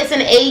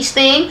an age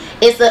thing.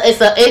 It is a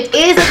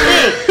thing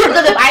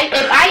because if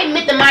I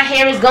admit that my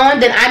hair is going,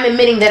 then I'm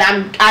admitting that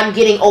I'm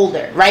getting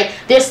older, right?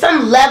 There's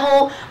some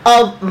level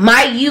of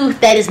my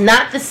youth that is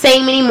not the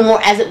same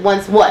anymore as it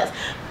once was.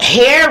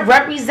 Hair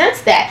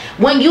represents that.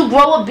 When you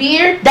grow a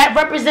beard, that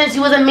represents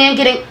you as a man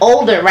getting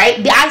older,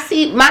 right? I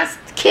see my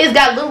kids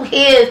got little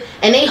hairs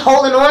and they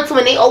holding on to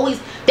it, and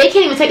they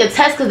can't even take a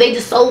test because they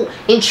just so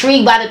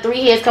intrigued by the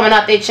 3 hairs coming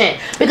out their chin,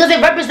 because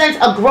it represents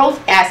a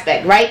growth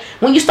aspect, right?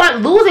 When you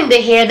start losing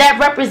the hair, that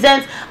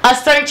represents a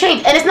certain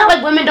change. And it's not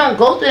like women don't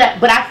go through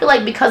that, but I feel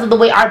like because of the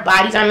way our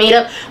bodies are made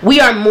up, we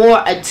are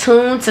more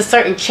attuned to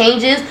certain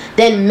changes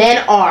than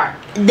men are.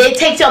 It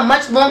takes you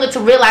much longer to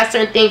realize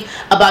certain things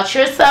about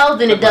yourself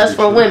than it does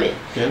for women.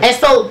 Yeah. And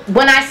so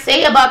when I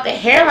say about the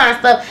hairline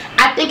stuff,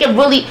 I think it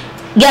really,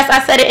 yes, I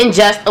said it in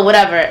jest or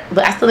whatever,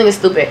 but I still think it's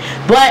stupid.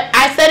 But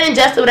I said it in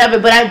jest or whatever,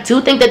 but I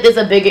do think that there's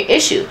a bigger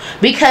issue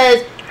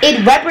because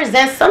it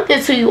represents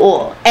something to you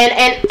all.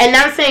 And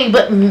I'm saying,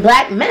 but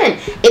black men,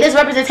 it is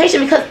representation,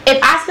 because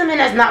if I see something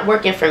that's not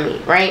working for me,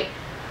 right,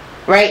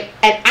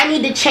 and I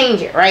need to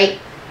change it, right,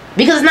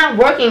 because it's not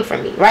working for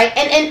me, right,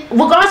 and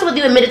regardless of whether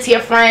you admit it to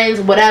your friends,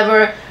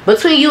 whatever,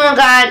 between you and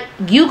God,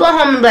 you go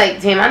home and be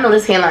like, damn, I know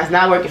this hairline's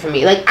not working for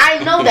me. Like,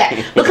 I know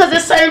that because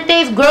there's certain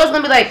things girls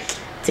gonna be like,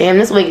 damn,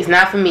 this wig is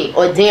not for me,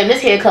 or damn,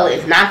 this hair color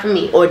is not for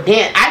me, or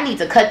damn, I need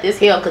to cut this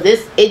hair because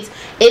it's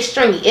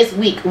stringy, it's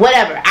weak,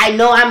 whatever. I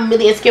know I'm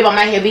really insecure about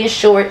my hair being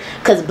short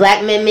because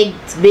black men make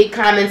big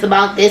comments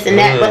about this and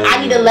that, but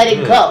I need to let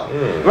it go,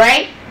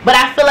 right? But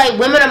I feel like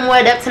women are more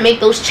adept to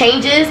make those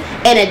changes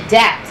and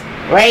adapt,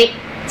 right,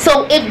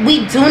 So if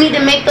we do need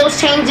to make those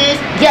changes,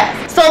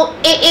 yes. So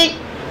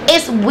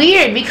it's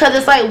weird because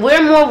it's like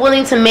we're more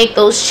willing to make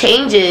those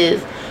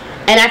changes,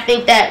 and I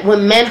think that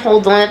when men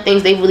hold on to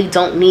things they really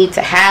don't need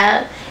to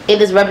have, it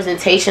is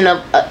representation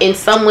of, in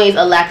some ways,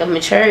 a lack of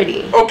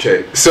maturity.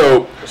 Okay,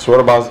 so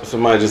what about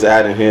somebody just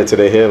adding hair to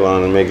their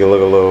hairline and make it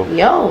look a little?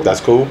 Yo, that's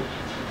cool.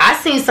 I've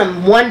seen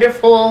some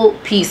wonderful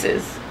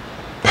pieces.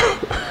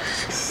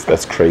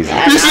 That's crazy.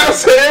 You see what I'm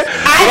saying?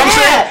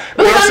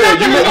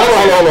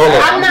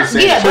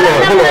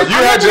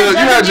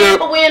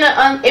 Hold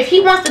on. If he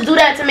wants to do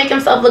that to make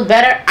himself look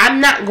better, I'm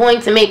not going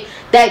to make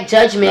that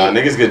judgment.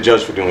 Nah, niggas get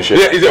judged for doing shit.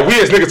 Yeah,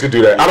 we as niggas could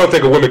do that. I don't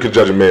think a woman could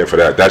judge a man for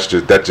that. That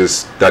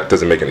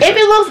doesn't make any sense. If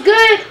it looks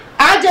good,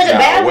 I'll judge a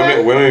bad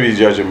one. Women be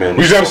judging men.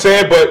 You know what I'm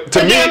saying? But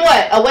to me,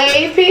 what? A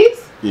wave piece?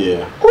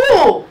 Yeah.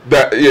 Ooh.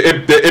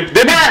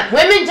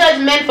 Women judge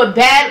men for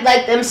bad,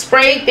 like them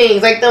spray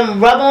things, like them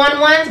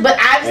rub-on ones. But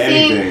I've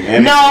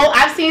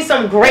seen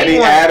some great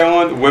ones.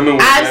 Add-on, women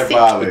will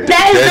violate.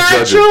 That is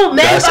not true.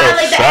 Men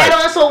violate the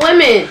add-ons for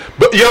women.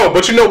 But you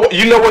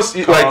know what's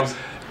like.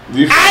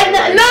 I'm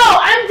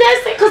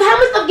just saying, because how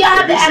much stuff y'all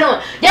have to add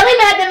on? Y'all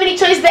ain't had that many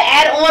choices to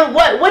add on.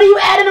 What are you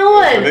adding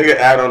on? A nigga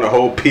add on a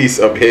whole piece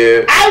of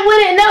hair. I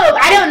wouldn't know.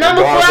 I don't know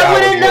before. I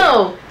wouldn't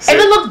know. If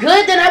it looked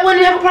good, then I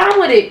wouldn't have a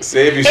problem with it.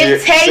 Say if you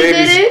Tay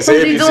did it,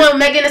 when he's doing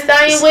Megan Thee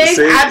Stallion wigs,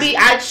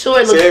 I'd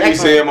sure look. Say if you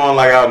see him on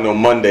like I don't know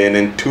Monday, and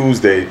then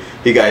Tuesday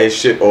he got his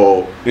shit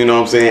all, you know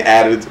what I'm saying,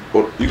 added.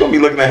 You gonna be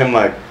looking at him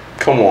like,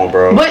 come on,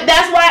 bro. But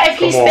that's why if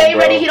he stay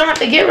ready, he don't have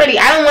to get ready.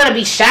 I don't want to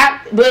be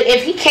shocked. But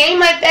if he came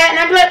like that, and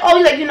I'd be like, oh,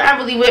 he's like, you're not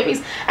really with me.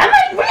 I'm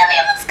like, really?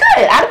 It looks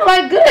good. I'd be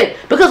like, good.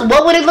 Because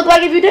what would it look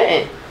like if you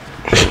didn't?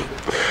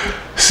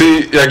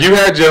 See, like you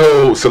had your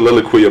whole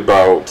soliloquy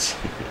about,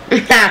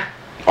 you know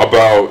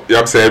what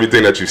I'm saying,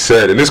 everything that you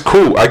said. And it's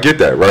cool. I get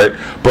that, right?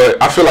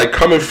 But I feel like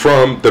coming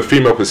from the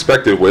female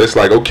perspective where it's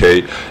like,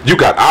 okay, you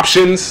got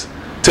options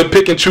to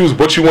pick and choose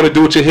what you want to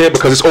do with your hair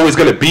because it's always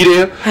going to be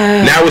there.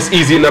 Now it's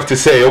easy enough to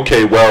say,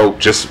 okay, well,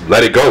 just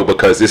let it go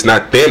because it's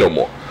not there no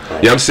more. You know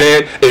what I'm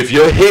saying? If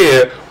your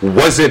hair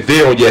wasn't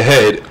there on your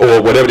head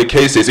or whatever the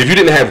case is, if you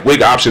didn't have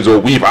wig options or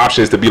weave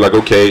options to be like,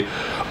 okay,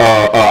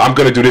 I'm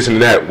going to do this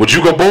and that, would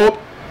you go bald?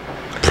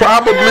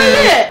 Probably.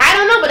 I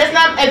don't know, but it's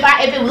not.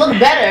 If it looked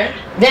better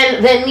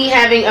than me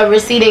having a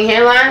receding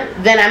hairline,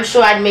 then I'm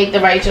sure I'd make the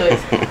right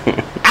choice.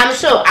 I'm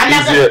sure. I'm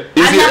not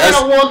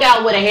gonna walk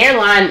out with a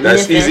hairline.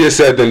 That's easier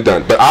said than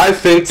done. But I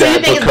think so. You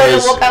think it's better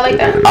to walk out like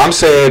that? I'm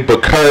saying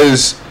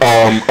because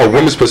a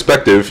woman's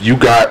perspective, you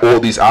got all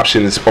these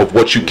options of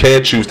what you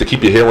can choose to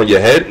keep your hair on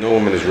your head. No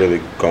woman is really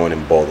going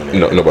and balding it.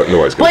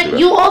 Nobody's gonna do that.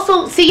 You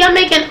also see, you're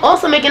making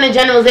a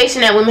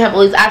generalization that women have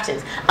all these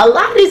options. A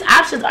lot of these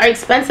options are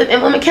expensive,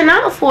 and women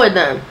cannot afford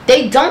them.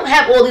 They don't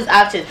have all these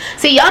options.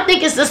 See, y'all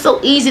think it's just so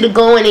easy to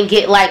go in and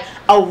get like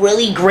a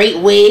really great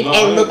wig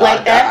and look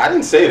like that. I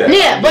didn't say that.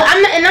 Yeah, but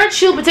I'm not, and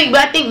not you particularly,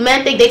 but I think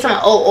men think they talking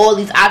about all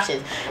these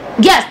options.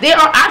 Yes, there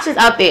are options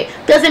out there.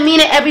 Doesn't mean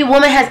that every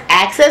woman has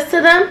access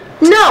to them.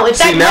 No, in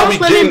fact, now we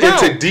getting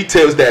into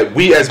details that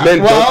we as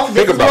men don't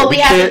think about.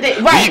 We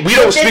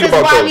don't speak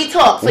about those.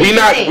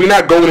 We're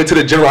not going into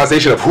the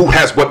generalization of who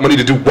has what money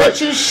to do what.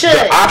 But you should.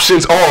 The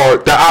options are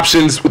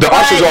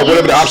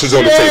whatever the options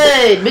on the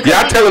table.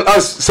 Y'all telling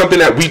us something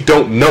that we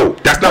don't know.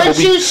 That's not what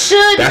we. You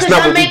should. That's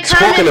not what we're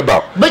talking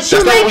about. But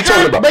that's not what we're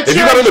talking about. If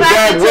you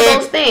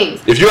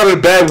got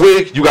a bad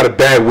wig, you got a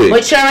bad wig.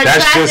 But you're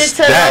attracted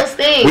to those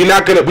things.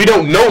 We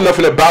don't know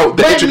nothing about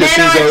the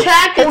intricacies of.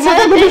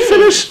 Let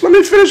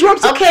me finish.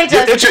 Okay,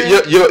 Justin.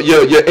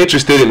 You're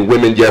interested in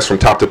women, yes, from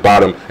top to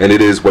bottom, and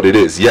it is what it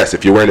is. Yes,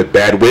 if you're wearing a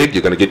bad wig,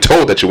 you're gonna get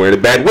told that you're wearing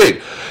a bad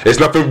wig. There's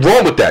nothing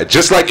wrong with that.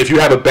 Just like if you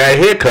have a bad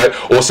haircut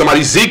or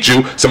somebody zeked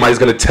you, somebody's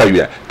gonna tell you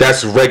that.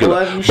 That's regular.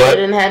 Or you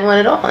shouldn't have had one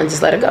at all and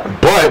just let it go.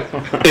 But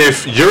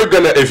if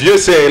you're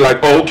saying like,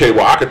 oh, okay,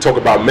 well, I could talk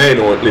about men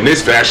in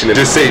this fashion and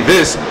just say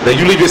this, then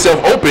you leave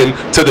yourself open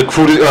to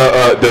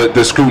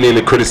the scrutiny and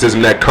the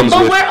criticism that comes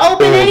with. But we're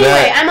open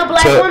anyway. I'm a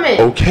black woman.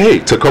 Okay,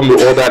 to come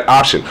with all that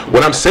option.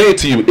 What I'm saying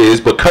to you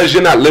is because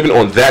you're not living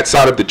on that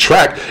side of the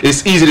track,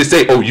 it's easy to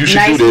say, oh, you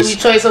should do this,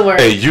 choice of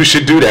words. and you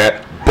should do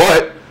that.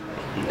 But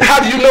how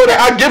do you know that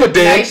I give a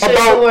damn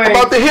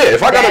about the hair?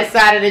 If I got that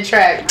side of the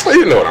track, well,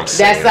 you know what I'm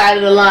saying. That side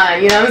of the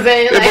line, you know what I'm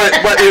saying?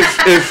 Like, but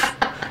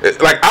if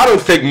like I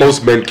don't think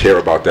most men care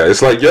about that.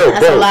 It's like, yo,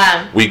 that's bro, a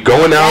lie. We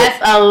going out. That's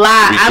a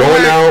lie.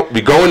 We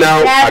going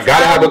out. I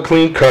gotta have a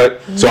clean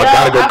cut, so I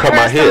gotta go cut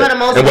my hair.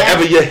 And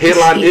whatever your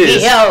hairline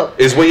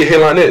is where your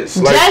hairline is.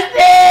 Like,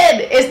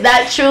 Justin, it's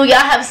not true.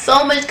 Y'all have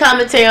so much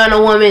commentary on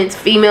a woman's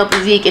female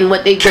physique and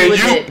what they do with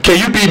it. Can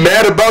you be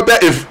mad about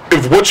that if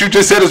what you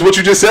just said is what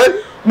you just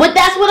said? But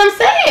that's what I'm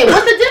saying.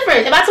 What's the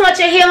difference? If I talk about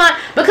your hairline,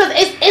 because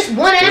it's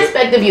one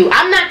aspect of you.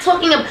 I'm not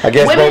talking about. I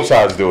guess both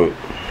sides do it.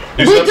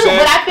 We do,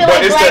 but I feel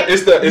like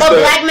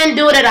black men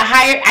do it at a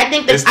higher. I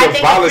think it's the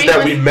violence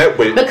that we met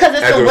with because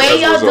it's the way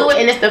y'all do it,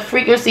 and it's the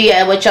frequency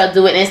at what y'all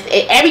do it,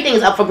 and everything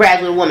is up for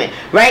grabs with women,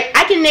 right?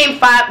 I can name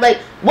 5. Like,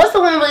 what's the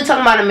woman really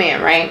talking about a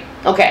man, right?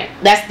 Okay,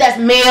 that's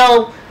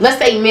male. Let's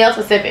say male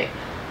specific.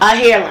 A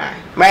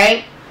hairline,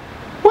 right?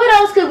 What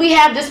else could we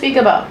have to speak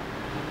about?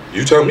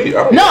 You tell me.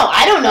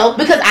 I don't know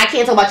because I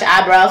can't talk about your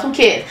eyebrows. Who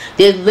cares?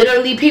 There's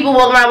literally people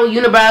walking around with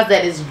unibrows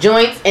that is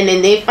joints, and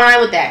then they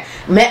fine with that.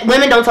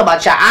 Women don't talk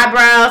about your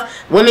eyebrows.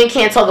 Women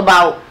can't talk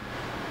about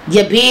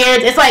your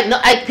beards. It's like, no,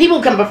 like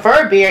people can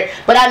prefer beard,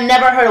 but I've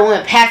never heard a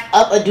woman pass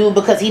up a dude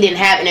because he didn't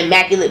have an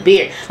immaculate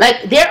beard.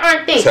 Like there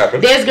aren't things.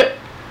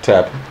 It's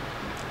happened.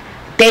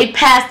 They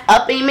passed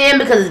up a man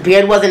because his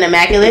beard wasn't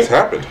immaculate. It's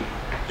happened.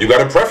 You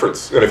got a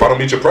preference, and if I don't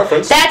meet your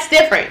preference, that's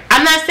different.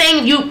 I'm not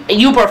saying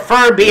you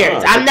prefer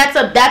beards. No,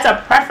 that's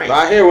a preference.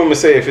 I hear women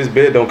say if his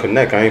beard don't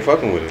connect, I ain't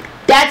fucking with it.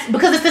 That's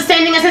because it's the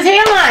same thing as his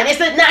hairline.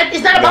 It's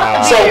not about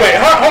the beard. So wait,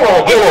 hold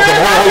on,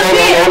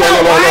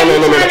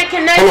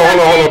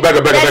 back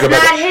up.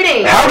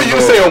 How do you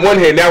say on one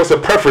hand now it's a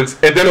preference,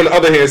 and then on the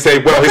other hand say,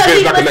 well, his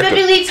beard's not connected?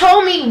 Because he specifically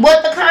told me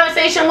what the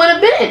conversation would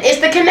have been. It's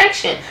the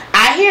connection.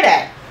 I hear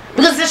that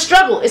because it's a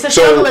struggle. It's a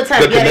struggle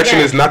attempt. So the connection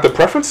is not the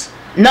preference.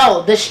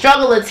 No, the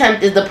struggle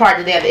attempt is the part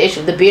that they have the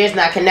issue. The beard's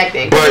not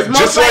connecting. But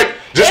just like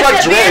the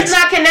beard's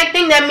not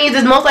connecting, that means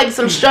there's most likely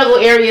some struggle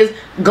areas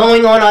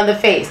going on the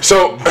face.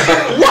 So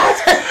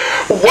what?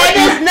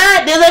 There's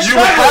not. There's a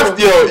struggle.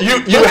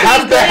 You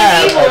have to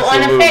have evil on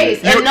the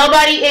face, and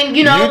nobody. And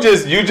you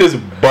just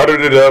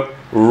buttered it up.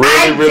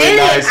 Really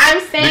nice.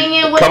 I'm saying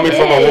it coming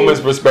from a woman's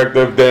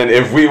perspective. Then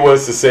if we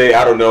was to say,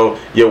 I don't know,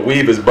 your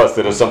weave is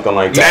busted or something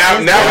like that.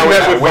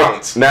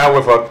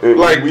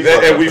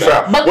 We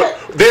found.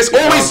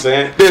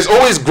 There's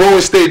always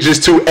growing stages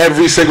to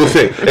every single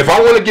thing. If I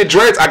want to get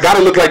dreads, I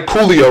gotta look like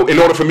Coolio in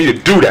order for me to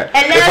do that.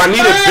 If I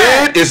need a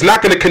beard, it's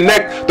not gonna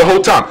connect the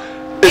whole time.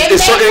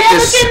 It's certain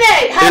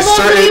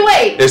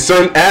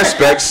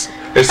aspects.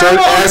 How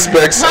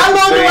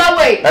long do I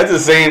wait? That's the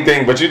same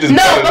thing, but you just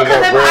because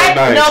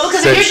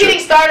if you're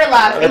getting started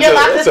locks and your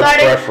locks are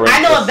started, I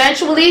know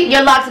eventually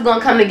your locks are gonna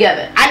come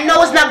together. I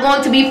know it's not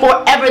going to be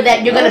forever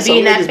that you're gonna be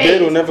in that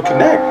phase. It'll never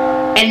connect.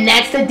 And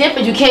that's the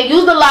difference. You can't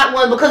use the lock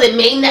one because it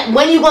may not.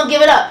 When you gonna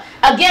give it up?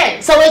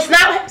 Again, so it's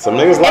not. Some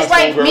niggas it's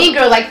like Mean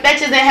Girl, like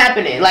fetch isn't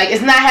happening. Like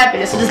it's not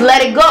happening. So just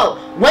let it go.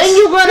 When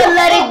you gonna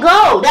let it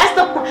go? That's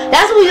what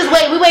we just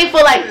wait. We wait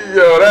for like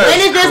when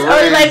is this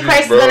early life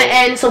crisis gonna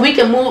end so we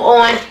can move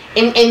on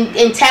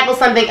and tackle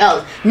something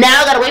else.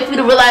 Now I gotta wait for you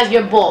to realize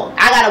you're bald.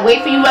 I gotta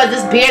wait for you to realize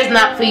this beard's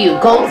not for you.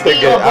 Go see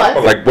your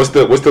butt. Like what's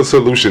the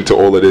solution to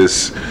all of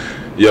this?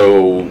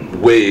 Yo,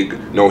 wig,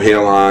 no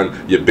hairline,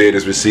 your beard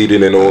is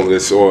receding and all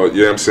this, or you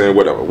know what I'm saying,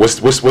 whatever. What's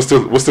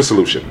the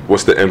solution?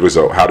 What's the end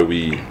result? How do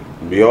we?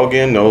 We all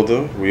getting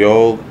older. We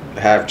all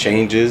have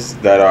changes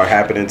that are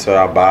happening to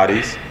our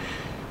bodies.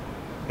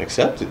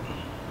 Accept it.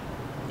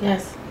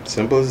 Yes.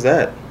 Simple as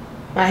that.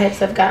 My hips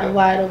have gotten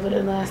wide over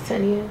the last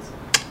 10 years.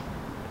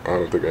 I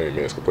don't think any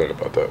man's complaining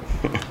about that.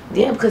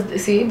 Yeah, because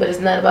but it's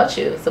not about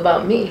you. It's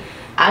about me.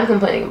 I'm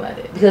complaining about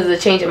it because of the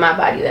change in my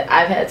body that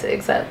I've had to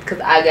accept because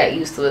I got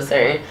used to a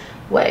certain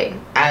way.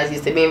 I was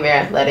used to being very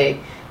athletic,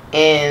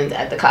 and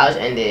at the college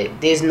ended,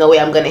 there's no way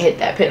I'm going to hit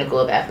that pinnacle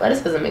of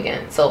athleticism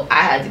again. So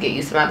I had to get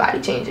used to my body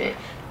changing.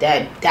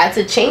 That's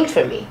a change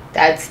for me.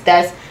 That's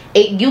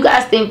it. You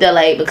guys think that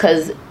like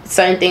because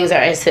certain things are,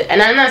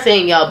 and I'm not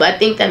saying y'all, but I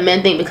think that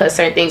men think because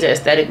certain things are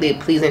aesthetically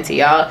pleasing to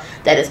y'all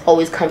that it's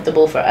always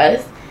comfortable for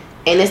us.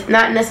 And it's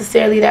not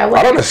necessarily that way.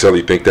 I don't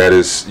necessarily think that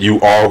is. You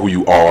are who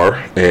you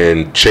are,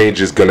 and change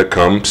is gonna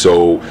come.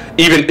 So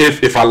even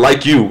if I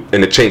like you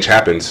and the change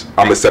happens,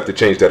 I'm accept the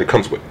change that it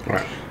comes with.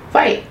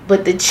 Right.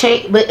 But the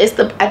change. But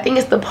I think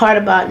it's the part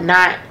about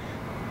not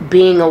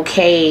being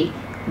okay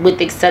with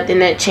accepting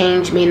that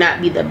change may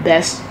not be the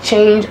best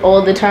change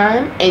all the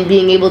time, and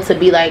being able to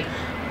be like,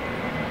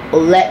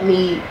 let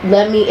me.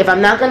 If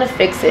I'm not gonna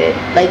fix it,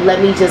 like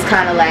let me just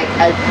kind of like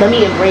let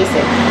me embrace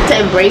it. To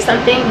embrace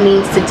something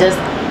means to just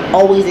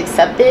always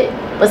accept it,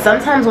 but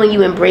sometimes when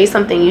you embrace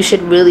something you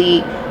should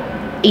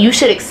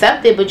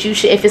accept it, but you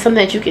should, if it's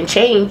something that you can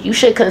change, you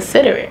should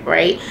consider it,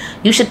 right?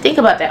 You should think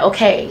about that.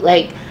 Okay,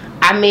 like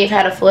I may have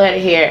had a full head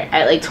of hair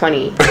at like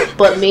 20,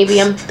 but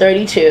maybe I'm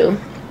 32.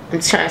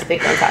 I'm trying to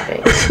stick on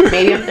topic.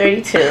 Maybe I'm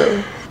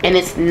 32 and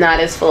it's not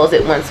as full as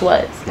it once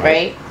was,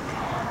 right?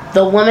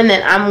 The woman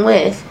that I'm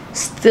with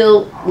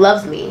still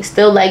loves me,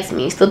 still likes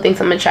me, still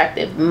thinks I'm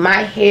attractive.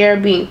 My hair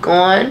being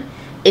gone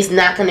is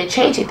not going to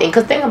change anything,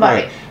 because think about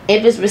it.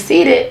 If it's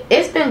receded,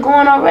 it's been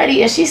gone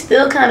already, and she's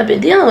still kind of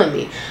been dealing with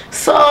me.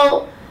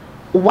 So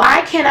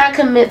why can't I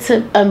commit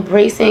to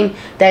embracing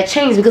that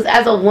change? Because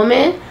as a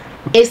woman,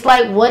 it's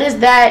like, what is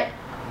that?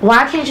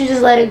 Why can't you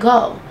just let it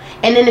go?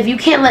 And then if you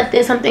can't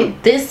let something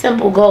this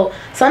simple go,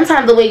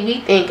 sometimes the way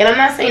we think, and I'm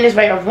not saying it's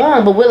right or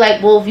wrong, but we're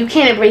like, well, if you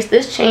can't embrace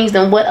this change,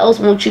 then what else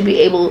won't you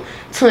be able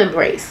to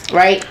embrace,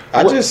 right?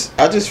 I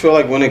just feel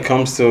like when it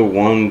comes to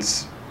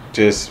one's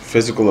just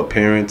physical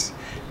appearance,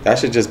 that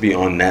should just be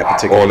on that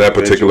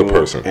particular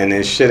person, and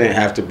it shouldn't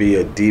have to be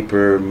a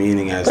deeper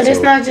meaning as. But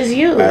it's not just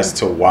you. As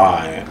to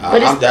why.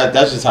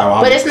 That's just how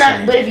I'm. But it's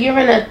not. But if you're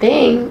in a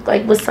thing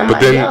like with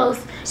somebody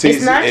else,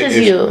 it's not just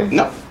you.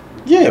 No.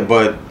 Yeah,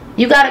 but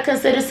You gotta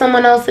consider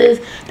someone else's.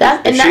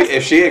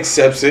 If she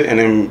accepts it and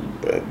then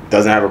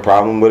doesn't have a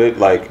problem with it,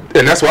 like,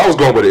 and that's where I was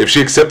going with it. If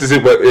she accepts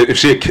it,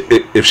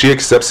 if she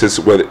accepts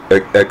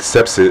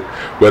it,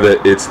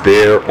 whether it's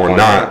there or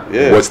not,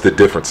 what's the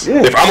difference?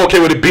 Yeah. If I'm okay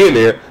with it being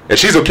there and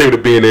she's okay with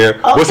it being there,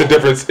 what's the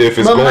difference if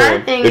it's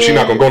going? If she's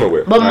not gonna go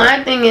nowhere. But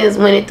my thing is,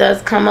 when it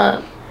does come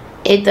up,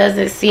 it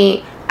doesn't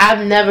seem.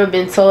 I've never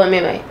been told. I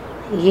mean, like,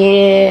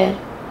 yeah,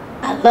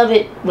 I love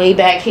it way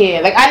back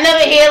here. Like, I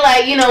never hear,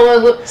 like, you know,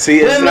 women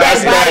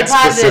that's body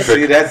positive.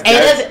 See,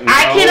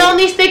 I can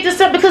only stick to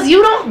stuff because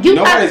you don't.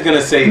 Nobody's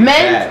gonna say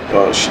that.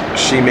 Well,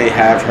 she may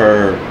have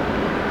her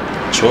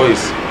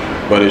choice,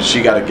 but if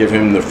she got to give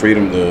him the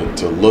freedom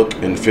to look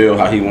and feel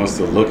how he wants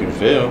to look and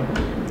feel,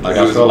 like,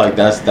 I feel like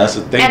that's the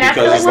thing, and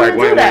because it's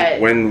like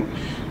when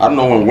I don't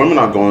know, when women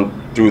are going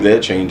through their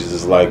changes,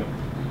 it's like,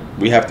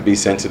 we have to be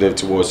sensitive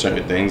towards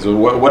certain things.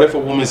 What if a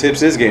woman's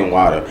hips is getting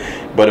wider,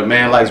 but a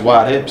man likes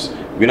wide hips?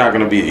 We're not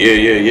gonna be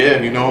yeah.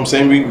 You know what I'm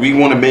saying? We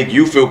want to make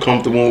you feel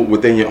comfortable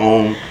within your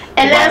own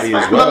and that's body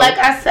fine. as well. But like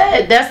I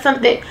said, that's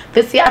something.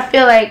 But see, I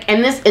feel like,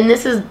 and this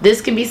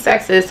can be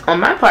sexist on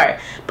my part,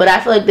 but I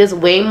feel like there's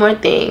way more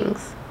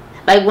things.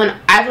 Like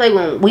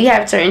when we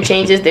have certain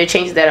changes, there are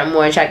changes that are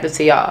more attractive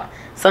to y'all.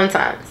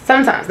 Sometimes,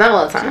 not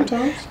all the time.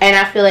 Sometimes. And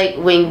I feel like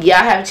when y'all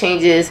have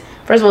changes,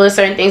 first of all, there's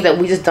certain things that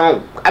we just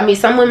don't. I mean,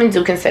 some women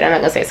do consider. I'm not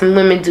gonna say some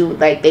women do,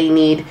 like, they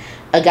need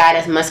a guy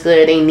that's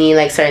muscular. They need,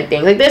 like, certain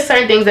things. Like, there's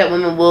certain things that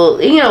women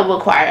will, you know,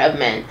 require of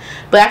men.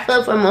 But I feel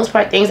like for the most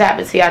part, things that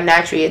happen to y'all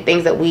naturally are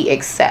things that we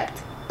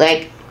accept.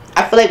 Like,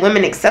 I feel like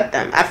women accept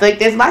them. I feel like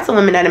there's lots of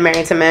women that are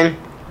married to men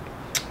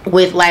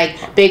with,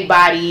 like, big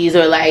bodies,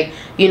 or, like,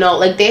 you know,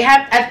 like, they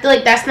have. I feel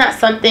like that's not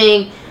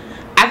something.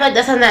 I feel like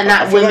that's something that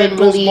not women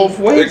really. Both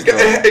ways, but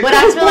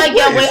I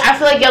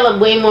feel like y'all are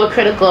way more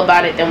critical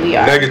about it than we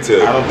are.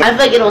 Negative. I feel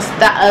like it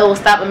will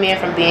stop a man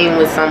from being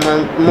with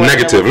someone more.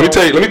 Negative. Let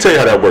me tell you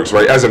how that works,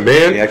 right? As a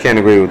man, I can't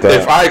agree with that.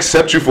 If I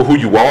accept you for who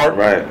you are,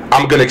 right,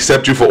 I'm gonna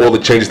accept you for all the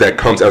changes that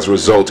comes as a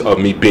result of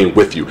me being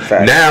with you.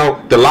 Fact.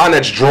 Now, the line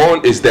that's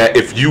drawn is that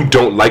if you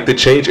don't like the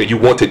change and you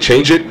want to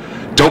change it,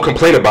 don't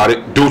complain about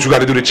it. Do what you got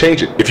to do to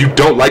change it. If you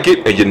don't like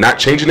it and you're not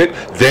changing it,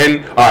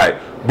 then all right,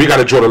 we got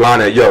to draw the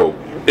line at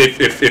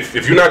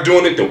If you're not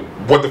doing it, then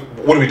what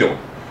are we doing?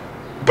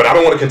 But I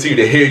don't want to continue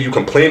to hear you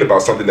complain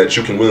about something that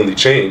you can willingly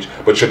change,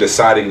 but you're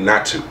deciding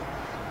not to.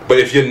 But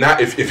if you're not,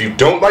 if you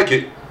don't like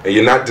it and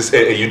you're not,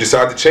 and you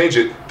decide to change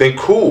it, then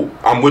cool.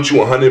 I'm with you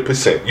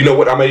 100%. You know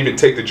what? I might even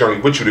take the journey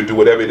with you to do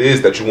whatever it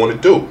is that you want to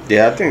do.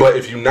 Yeah, I think. But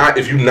if you're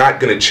not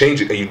gonna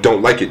change it and you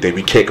don't like it, then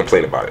we can't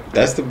complain about it.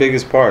 That's the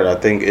biggest part. I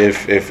think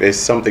if it's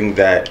something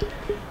that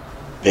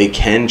they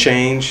can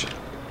change,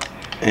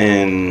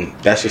 and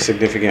that's your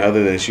significant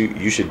other, then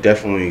you should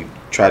definitely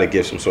try to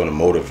give some sort of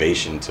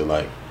motivation to,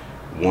 like,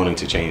 wanting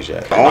to change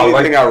that. The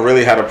only thing I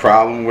really had a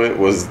problem with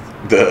was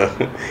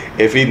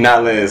if he's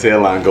not letting his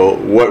hairline go,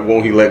 what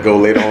won't he let go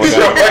later on?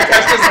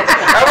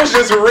 I was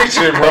just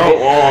reaching,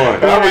 bro.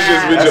 I was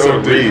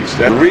just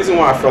reaching. The reason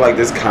why I feel like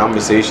this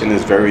conversation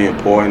is very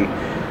important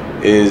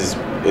is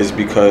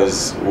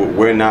because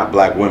we're not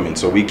black women,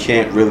 so we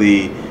can't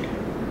really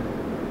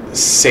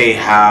say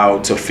how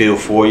to feel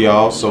for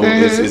y'all. So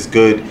it's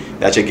good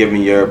that you're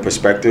giving your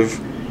perspective,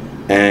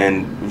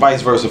 and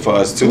vice versa for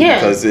us too,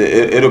 because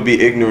it'll be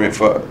ignorant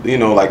for, you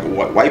know, like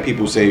white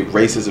people say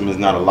racism is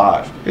not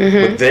alive,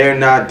 but they're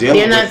not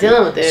dealing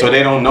with it. So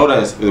they don't know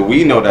that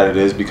we know that it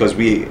is, because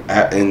we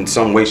in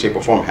some way, shape,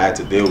 or form had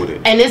to deal with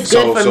it. And it's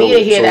good for me to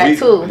hear that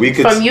too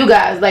from you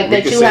guys, like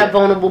that you have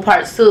vulnerable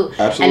parts too.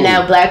 Absolutely. And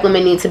now black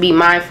women need to be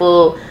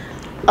mindful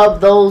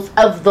of those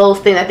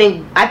things.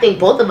 I think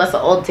both of us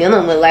are all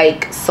dealing with,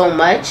 like, so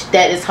much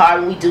that it's hard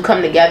when we do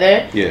come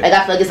together. Like,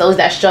 I feel like it's always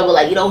that struggle,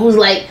 like, you know, who's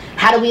like,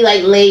 how do we,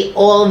 like, lay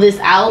all this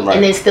out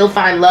and then still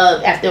find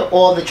love after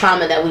all the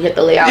trauma that we have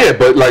to lay out? Yeah,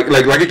 but like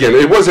again,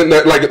 it wasn't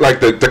that, like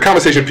the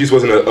conversation piece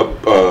wasn't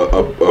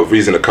a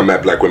reason to come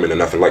at black women or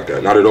nothing like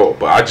that, not at all.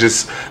 But I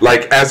just,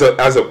 like, as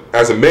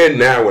a man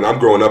now, when I'm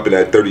growing up and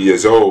at 30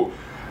 years old,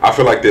 I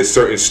feel like there's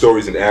certain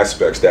stories and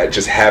aspects that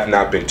just have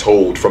not been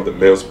told from the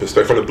male's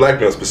perspective, from the black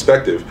male's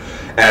perspective,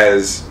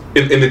 as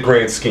in the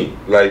grand scheme.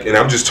 Like, and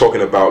I'm just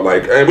talking about,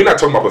 like, and we're not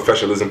talking about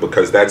professionalism,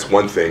 because that's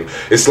one thing.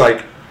 It's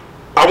like,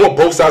 I want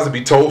both sides to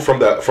be told from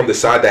the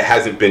side that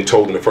hasn't been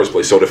told in the first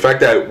place. So the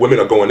fact that women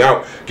are going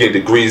out, getting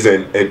degrees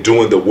and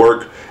doing the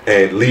work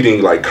and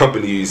leading, like,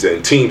 companies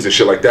and teams and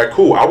shit like that,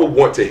 cool. I would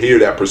want to hear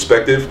that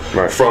perspective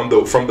from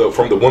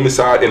the woman's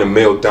side in a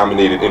male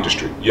dominated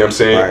industry. You know what I'm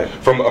saying?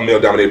 From a male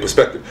dominated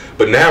perspective.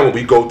 But now when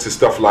we go to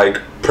stuff like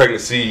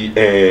pregnancy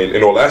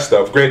and all that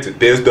stuff, granted,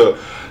 there's the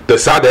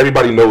side that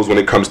everybody knows when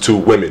it comes to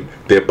women,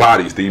 their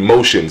bodies, the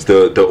emotions,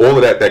 the all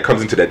of that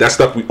comes into that. That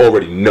stuff we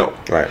already know.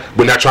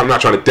 I'm not trying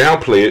to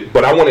downplay it,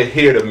 but I want to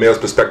hear the male's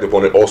perspective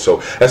on it also,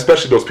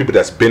 especially those people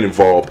that's been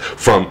involved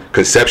from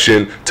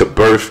conception to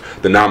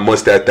birth, the 9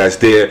 months that's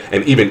there,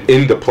 and even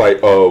in the plight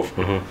of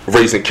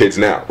raising kids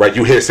now, right?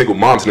 You hear single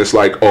moms and it's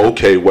like, oh,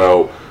 okay,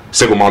 well,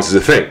 single moms is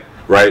a thing,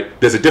 right?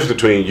 There's a difference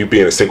between you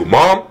being a single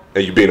mom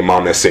and you being a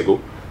mom that's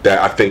single. that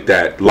I think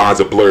that lines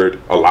are blurred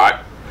a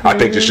lot. I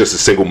think it's just a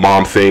single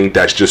mom thing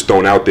that's just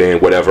thrown out there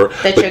and whatever.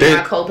 That but you're then,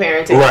 not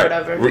co-parenting or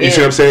whatever. You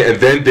see what I'm saying?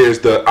 And then there's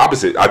the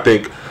opposite. I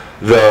think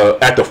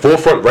at the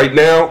forefront right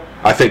now,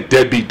 I think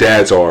deadbeat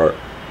dads are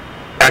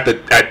at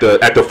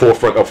the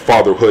forefront of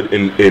fatherhood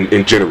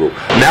in general.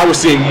 Now we're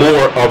seeing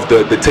more of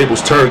the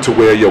tables turn to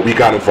where we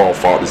got involved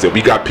fathers and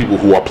we got people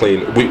who are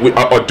playing we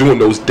are doing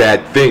those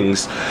dad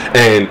things,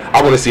 and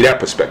I want to see that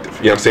perspective.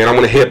 You know what I'm saying? I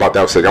want to hear about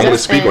that. I want to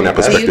speak on that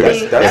perspective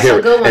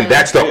and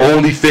that's the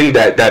only thing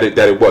that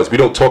it was. We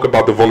don't talk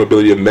about the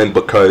vulnerability of men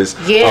because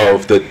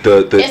of the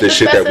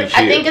shit that we hear.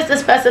 I think it's the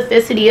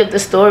specificity of the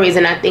stories,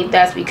 and I think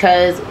that's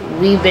because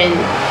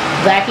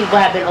black people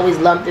have been always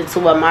lumped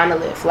into a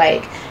monolith.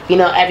 Like,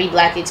 every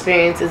black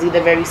experience is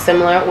either very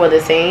similar or the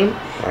same.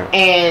 Right.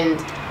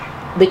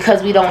 And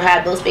because we don't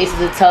have those spaces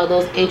to tell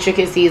those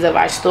intricacies of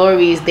our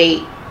stories,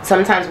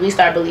 sometimes we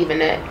start believing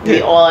that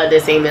we all are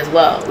the same as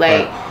well.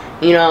 Like,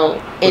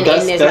 and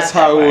that's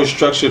how it was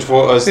structured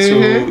for us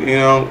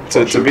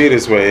to be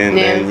this way.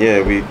 And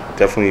we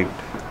definitely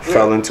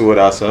fell into it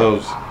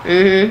ourselves.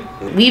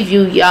 We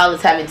view y'all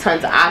as having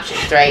tons of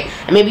options, right?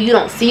 And maybe you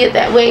don't see it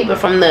that way, but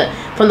from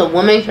the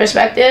woman's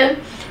perspective,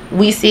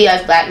 we see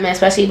as black men,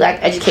 especially black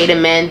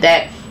educated men,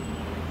 that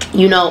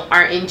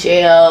aren't in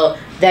jail,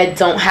 that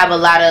don't have a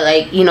lot of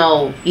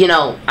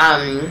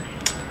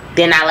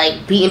they're not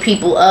like beating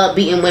people up,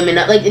 beating women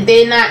up, like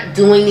they're not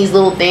doing these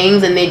little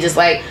things, and they just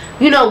like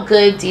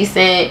good,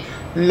 decent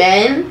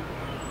men,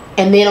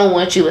 and they don't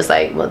want you. It's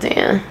like, well,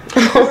 damn.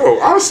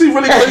 Honestly,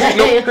 really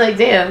crazy. Like,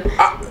 damn.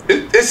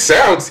 It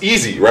sounds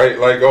easy, right?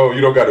 Like, oh, you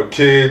don't got no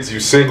kids,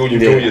 you single, you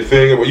doing your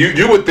thing.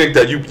 You would think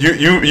that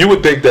you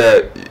would think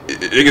that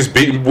it gets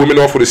beating women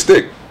off with a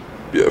stick,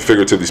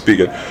 figuratively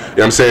speaking. You know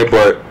what I'm saying?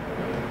 But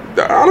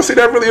honestly,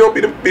 that really don't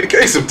be the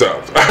case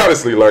sometimes.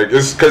 Honestly, like,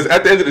 it's because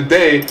at the end of the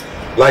day,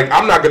 like,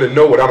 I'm not gonna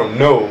know what I don't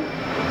know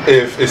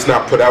if it's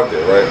not put out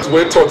there, right? So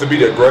we're taught to be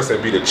the aggressor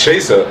and be the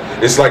chaser.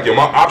 It's like, my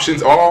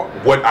options are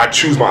what I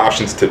choose my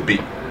options to be.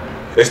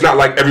 It's not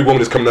like every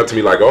woman is coming up to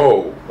me like,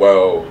 oh,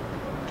 well,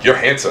 you're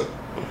handsome.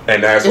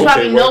 And that's there's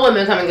probably no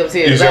women coming up to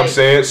you. You see what I'm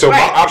saying? So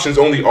my options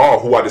only are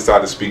who I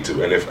decide to speak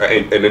to, and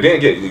then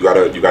again, you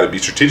gotta be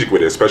strategic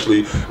with it,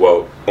 especially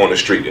on the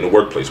street, in the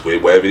workplace,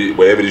 wherever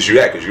it is you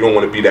at, because you don't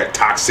want to be that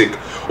toxic,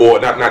 or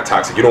not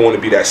toxic. You don't want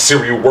to be that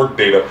serial work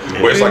data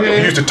where it's like,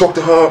 he used to talk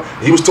to her,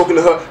 he was talking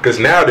to her, because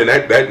now then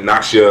that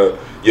knocks your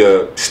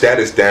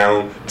status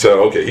down to,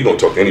 okay, he gonna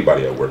talk to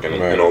anybody at work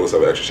and all this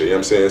other extra shit. You know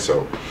what I'm saying?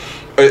 So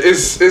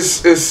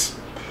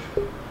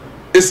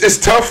it's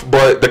tough,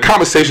 but the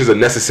conversations are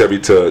necessary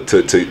to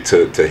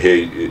hear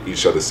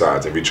each other's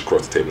sides and reach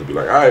across the table and be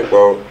like, all right,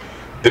 well,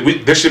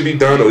 this should be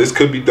done, or this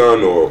could be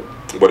done, or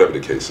whatever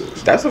the case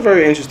is. That's a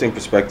very interesting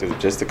perspective,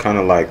 just to kind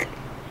of like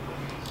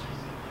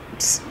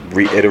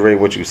reiterate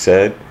what you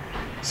said.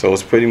 So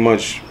it's pretty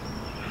much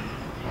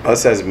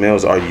us as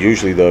males are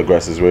usually the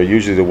aggressors. We're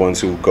usually the ones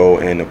who go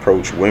and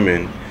approach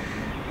women,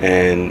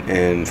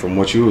 and from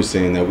what you were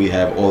saying, that we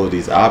have all of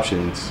these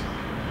options,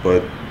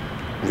 but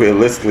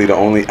realistically the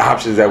only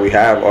options that we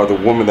have are the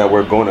woman that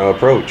we're going to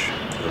approach.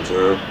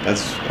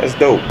 That's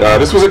dope.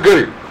 This was a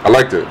goodie. I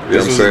liked it.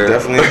 This was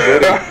definitely a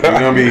goodie. We're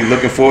gonna be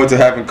looking forward to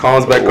having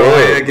Collins back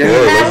on again.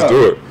 Let's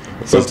do it.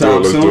 Let's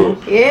do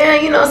it.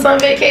 Yeah, some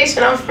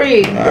vacation, I'm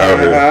free.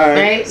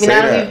 Right? We've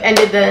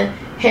ended the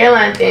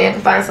hairline thing. I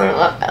can find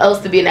someone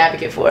else to be an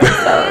advocate for. So.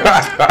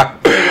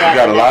 You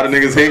got a lot of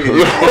niggas hating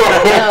you.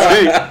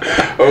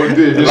 Oh,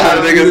 dude. A lot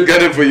of niggas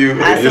gunning for you.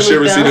 Your shit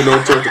receiving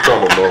no talk to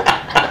come on, bro.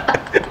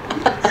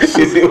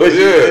 You see what you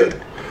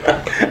did?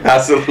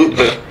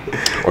 Absolutely.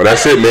 Well,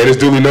 that's it, man. It's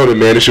duly noted,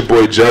 man. It's your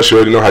boy Josh. You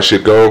already know how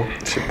shit go.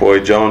 It's your boy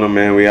Jonah,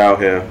 man. We out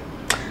here.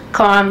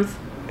 Calms.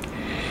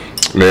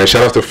 Man,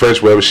 shout out to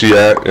French wherever she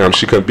at.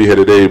 She couldn't be here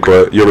today,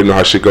 but you already know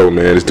how shit go,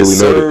 man. It's duly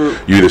noted.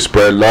 You either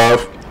spread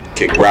love,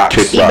 kick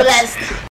rocks. Be blessed.